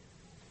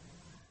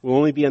 We'll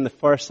only be on the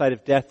far side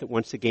of death that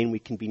once again we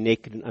can be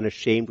naked and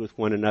unashamed with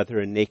one another,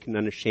 and naked and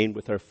unashamed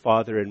with our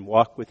Father, and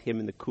walk with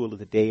him in the cool of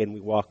the day, and we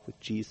walk with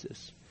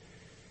Jesus.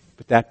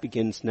 But that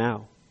begins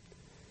now.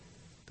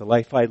 The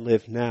life I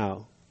live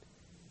now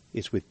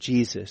is with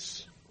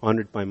Jesus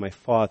honored by my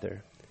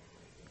Father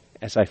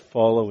as I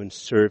follow and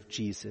serve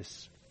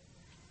Jesus.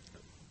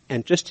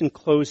 And just in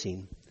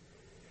closing,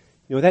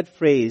 that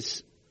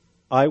phrase,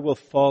 I will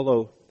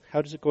follow,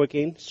 how does it go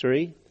again?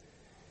 Sorry?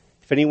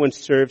 If anyone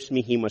serves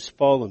me, he must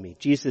follow me.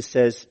 Jesus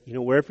says,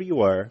 wherever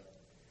you are,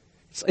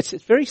 it's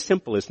very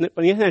simple, isn't it?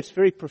 But on the other hand, it's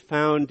very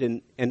profound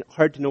and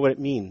hard to know what it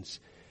means.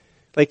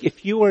 Like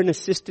if you are an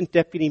assistant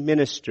deputy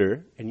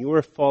minister and you are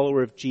a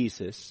follower of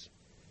Jesus,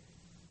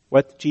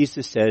 what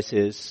Jesus says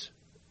is,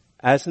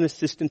 as an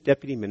assistant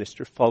deputy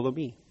minister, follow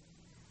me.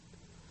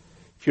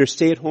 If you're a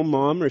stay-at-home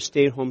mom or a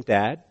stay-at-home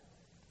dad,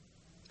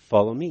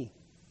 follow me.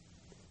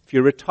 If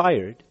you're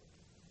retired,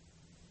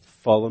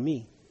 follow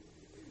me.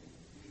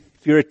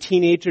 If you're a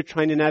teenager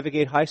trying to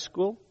navigate high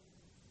school,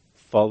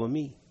 follow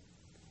me.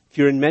 If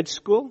you're in med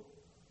school,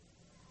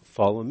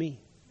 follow me.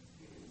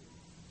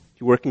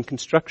 If you work in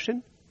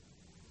construction,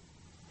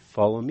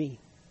 follow me.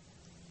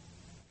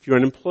 If you're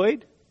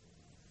unemployed,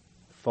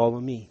 follow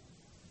me.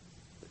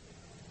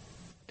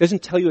 It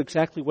doesn't tell you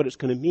exactly what it's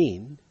going to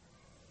mean,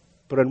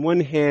 but on one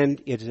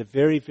hand, it is a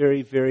very,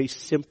 very, very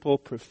simple,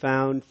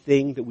 profound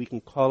thing that we can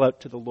call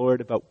out to the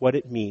Lord about what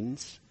it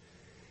means.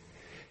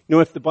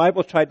 If the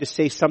Bible tried to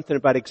say something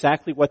about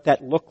exactly what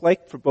that looked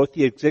like for both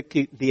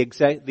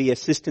the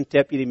assistant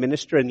deputy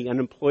minister and the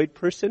unemployed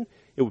person,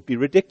 it would be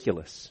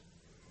ridiculous.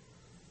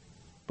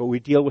 But we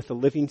deal with a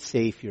living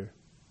Savior.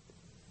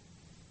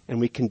 And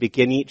we can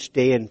begin each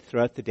day and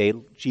throughout the day,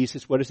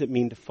 Jesus, what does it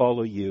mean to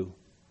follow you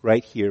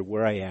right here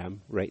where I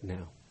am right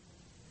now?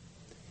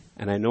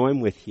 And I know I'm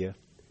with you,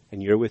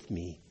 and you're with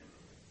me,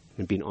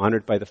 and being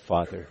honored by the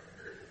Father,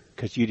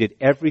 because you did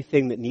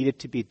everything that needed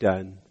to be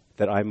done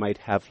that I might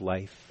have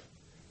life.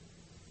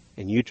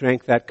 And you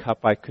drank that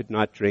cup I could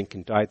not drink,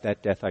 and died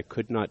that death I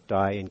could not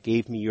die, and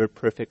gave me your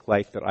perfect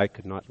life that I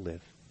could not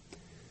live.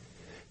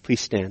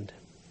 Please stand.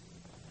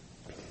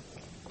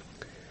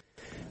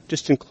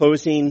 Just in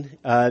closing,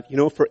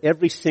 for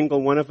every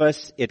single one of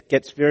us, it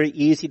gets very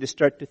easy to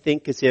start to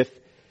think as if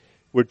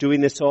we're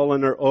doing this all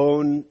on our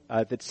own,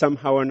 that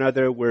somehow or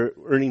another we're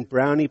earning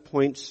brownie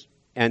points,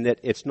 and that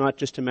it's not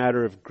just a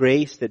matter of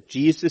grace, that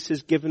Jesus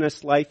has given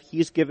us life,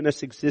 He's given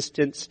us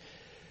existence.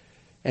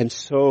 And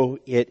so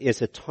it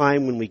is a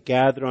time when we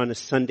gather on a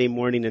Sunday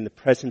morning in the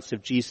presence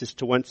of Jesus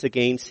to once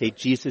again say,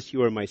 Jesus,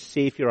 you are my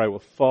Savior. I will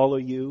follow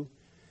you.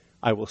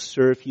 I will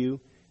serve you.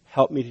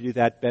 Help me to do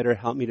that better.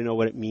 Help me to know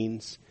what it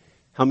means.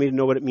 Help me to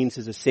know what it means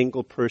as a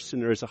single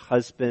person or as a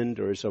husband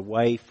or as a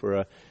wife or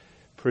a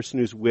person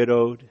who's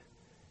widowed.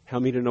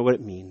 Help me to know what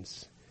it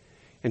means.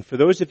 And for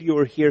those of you who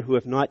are here who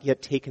have not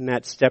yet taken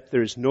that step,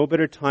 there is no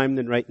better time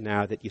than right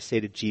now that you say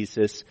to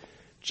Jesus,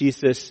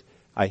 Jesus,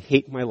 I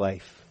hate my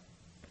life.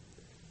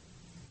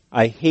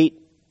 I hate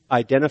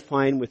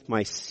identifying with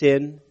my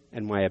sin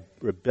and my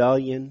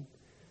rebellion,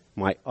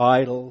 my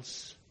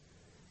idols.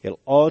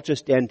 It'll all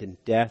just end in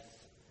death.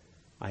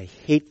 I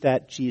hate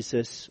that,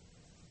 Jesus.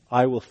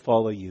 I will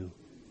follow you.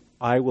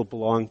 I will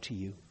belong to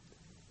you.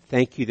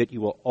 Thank you that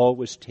you will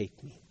always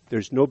take me.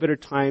 There's no better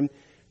time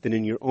than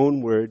in your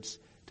own words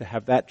to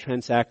have that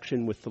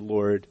transaction with the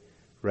Lord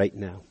right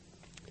now.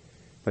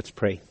 Let's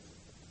pray.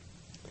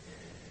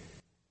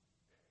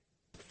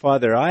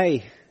 Father,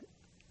 I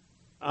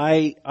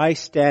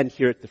stand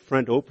here at the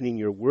front opening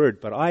your word,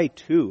 but I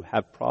too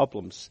have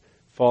problems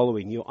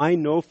following you. I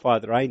know,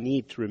 Father, I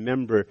need to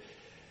remember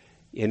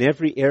in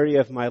every area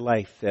of my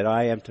life that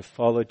I am to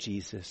follow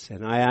Jesus.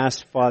 And I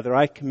ask, Father,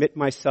 I commit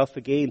myself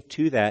again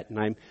to that, and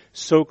I'm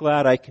so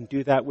glad I can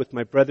do that with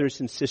my brothers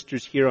and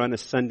sisters here on a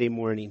Sunday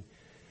morning.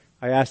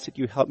 I ask that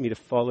you help me to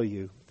follow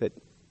you, that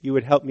you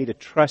would help me to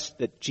trust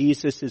that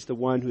Jesus is the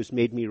one who has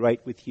made me right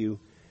with you.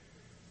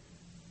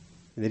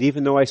 And that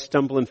even though I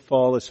stumble and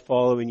fall as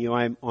following you,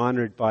 I am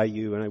honored by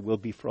you and I will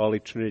be for all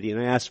eternity.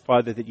 And I ask,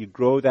 Father, that you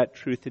grow that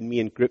truth in me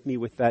and grip me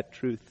with that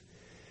truth.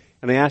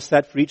 And I ask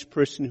that for each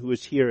person who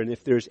is here. And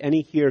if there's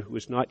any here who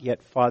has not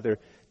yet, Father,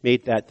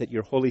 made that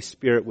your Holy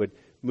Spirit would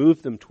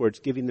move them towards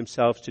giving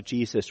themselves to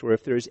Jesus. Or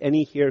if there is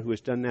any here who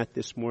has done that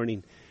this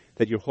morning,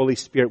 that your Holy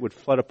Spirit would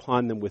flood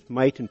upon them with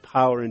might and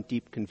power and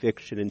deep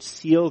conviction and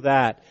seal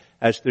that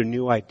as their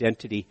new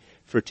identity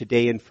for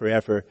today and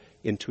forever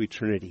into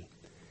eternity.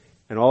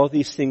 And all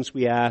these things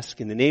we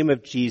ask in the name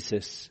of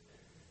Jesus,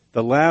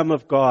 the Lamb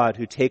of God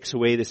who takes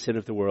away the sin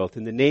of the world.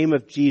 In the name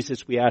of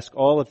Jesus, we ask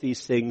all of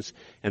these things,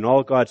 and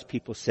all God's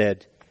people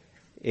said,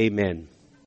 Amen.